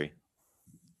Williams' injury.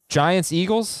 Giants,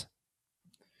 Eagles.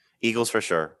 Eagles for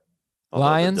sure. Although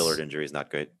Lions. The Dillard injury is not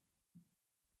great.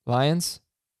 Lions.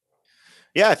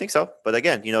 Yeah, I think so. But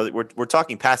again, we're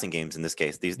talking passing games in this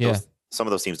case. Some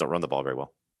of those teams don't run the ball very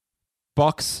well.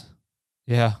 Bucks.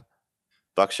 Yeah.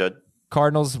 Bucks should.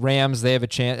 Cardinals, Rams, they have a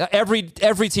chance. Every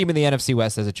team in the NFC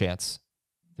West has a chance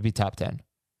to be top 10.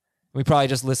 We probably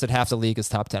just listed half the league as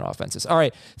top 10 offenses. All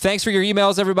right. Thanks for your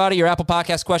emails, everybody. Your Apple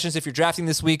Podcast questions. If you're drafting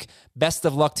this week, best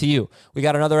of luck to you. We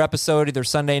got another episode either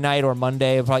Sunday night or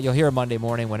Monday. You'll hear it Monday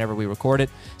morning whenever we record it.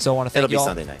 So I want to thank you all.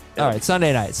 It'll be Sunday night. All right.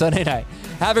 Sunday night.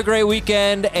 Have a great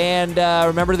weekend. And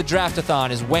remember, the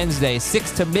Draftathon is Wednesday,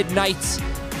 6 to midnight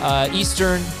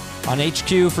Eastern on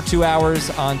HQ for 2 hours,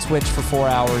 on Twitch for 4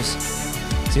 hours.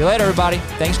 See you later, everybody.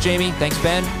 Thanks, Jamie. Thanks,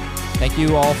 Ben. Thank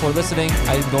you all for listening.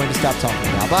 I'm going to stop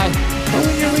talking now. Bye.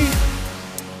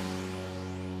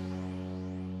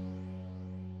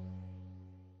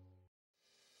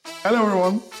 Hello,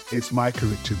 everyone. It's Micah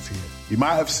Richards here. You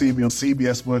might have seen me on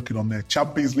CBS working on their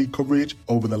Champions League coverage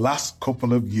over the last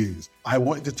couple of years. I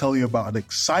wanted to tell you about an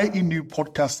exciting new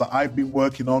podcast that I've been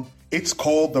working on. It's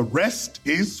called The Rest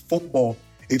is Football.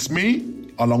 It's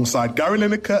me, alongside Gary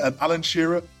Lineker and Alan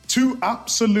Shearer, two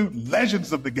absolute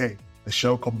legends of the game. The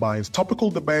show combines topical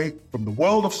debate from the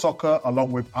world of soccer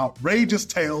along with outrageous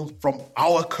tales from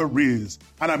our careers.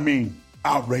 And I mean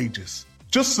outrageous.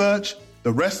 Just search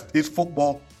The Rest is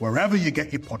Football wherever you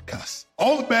get your podcasts.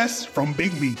 All the best from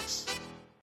Big Meats.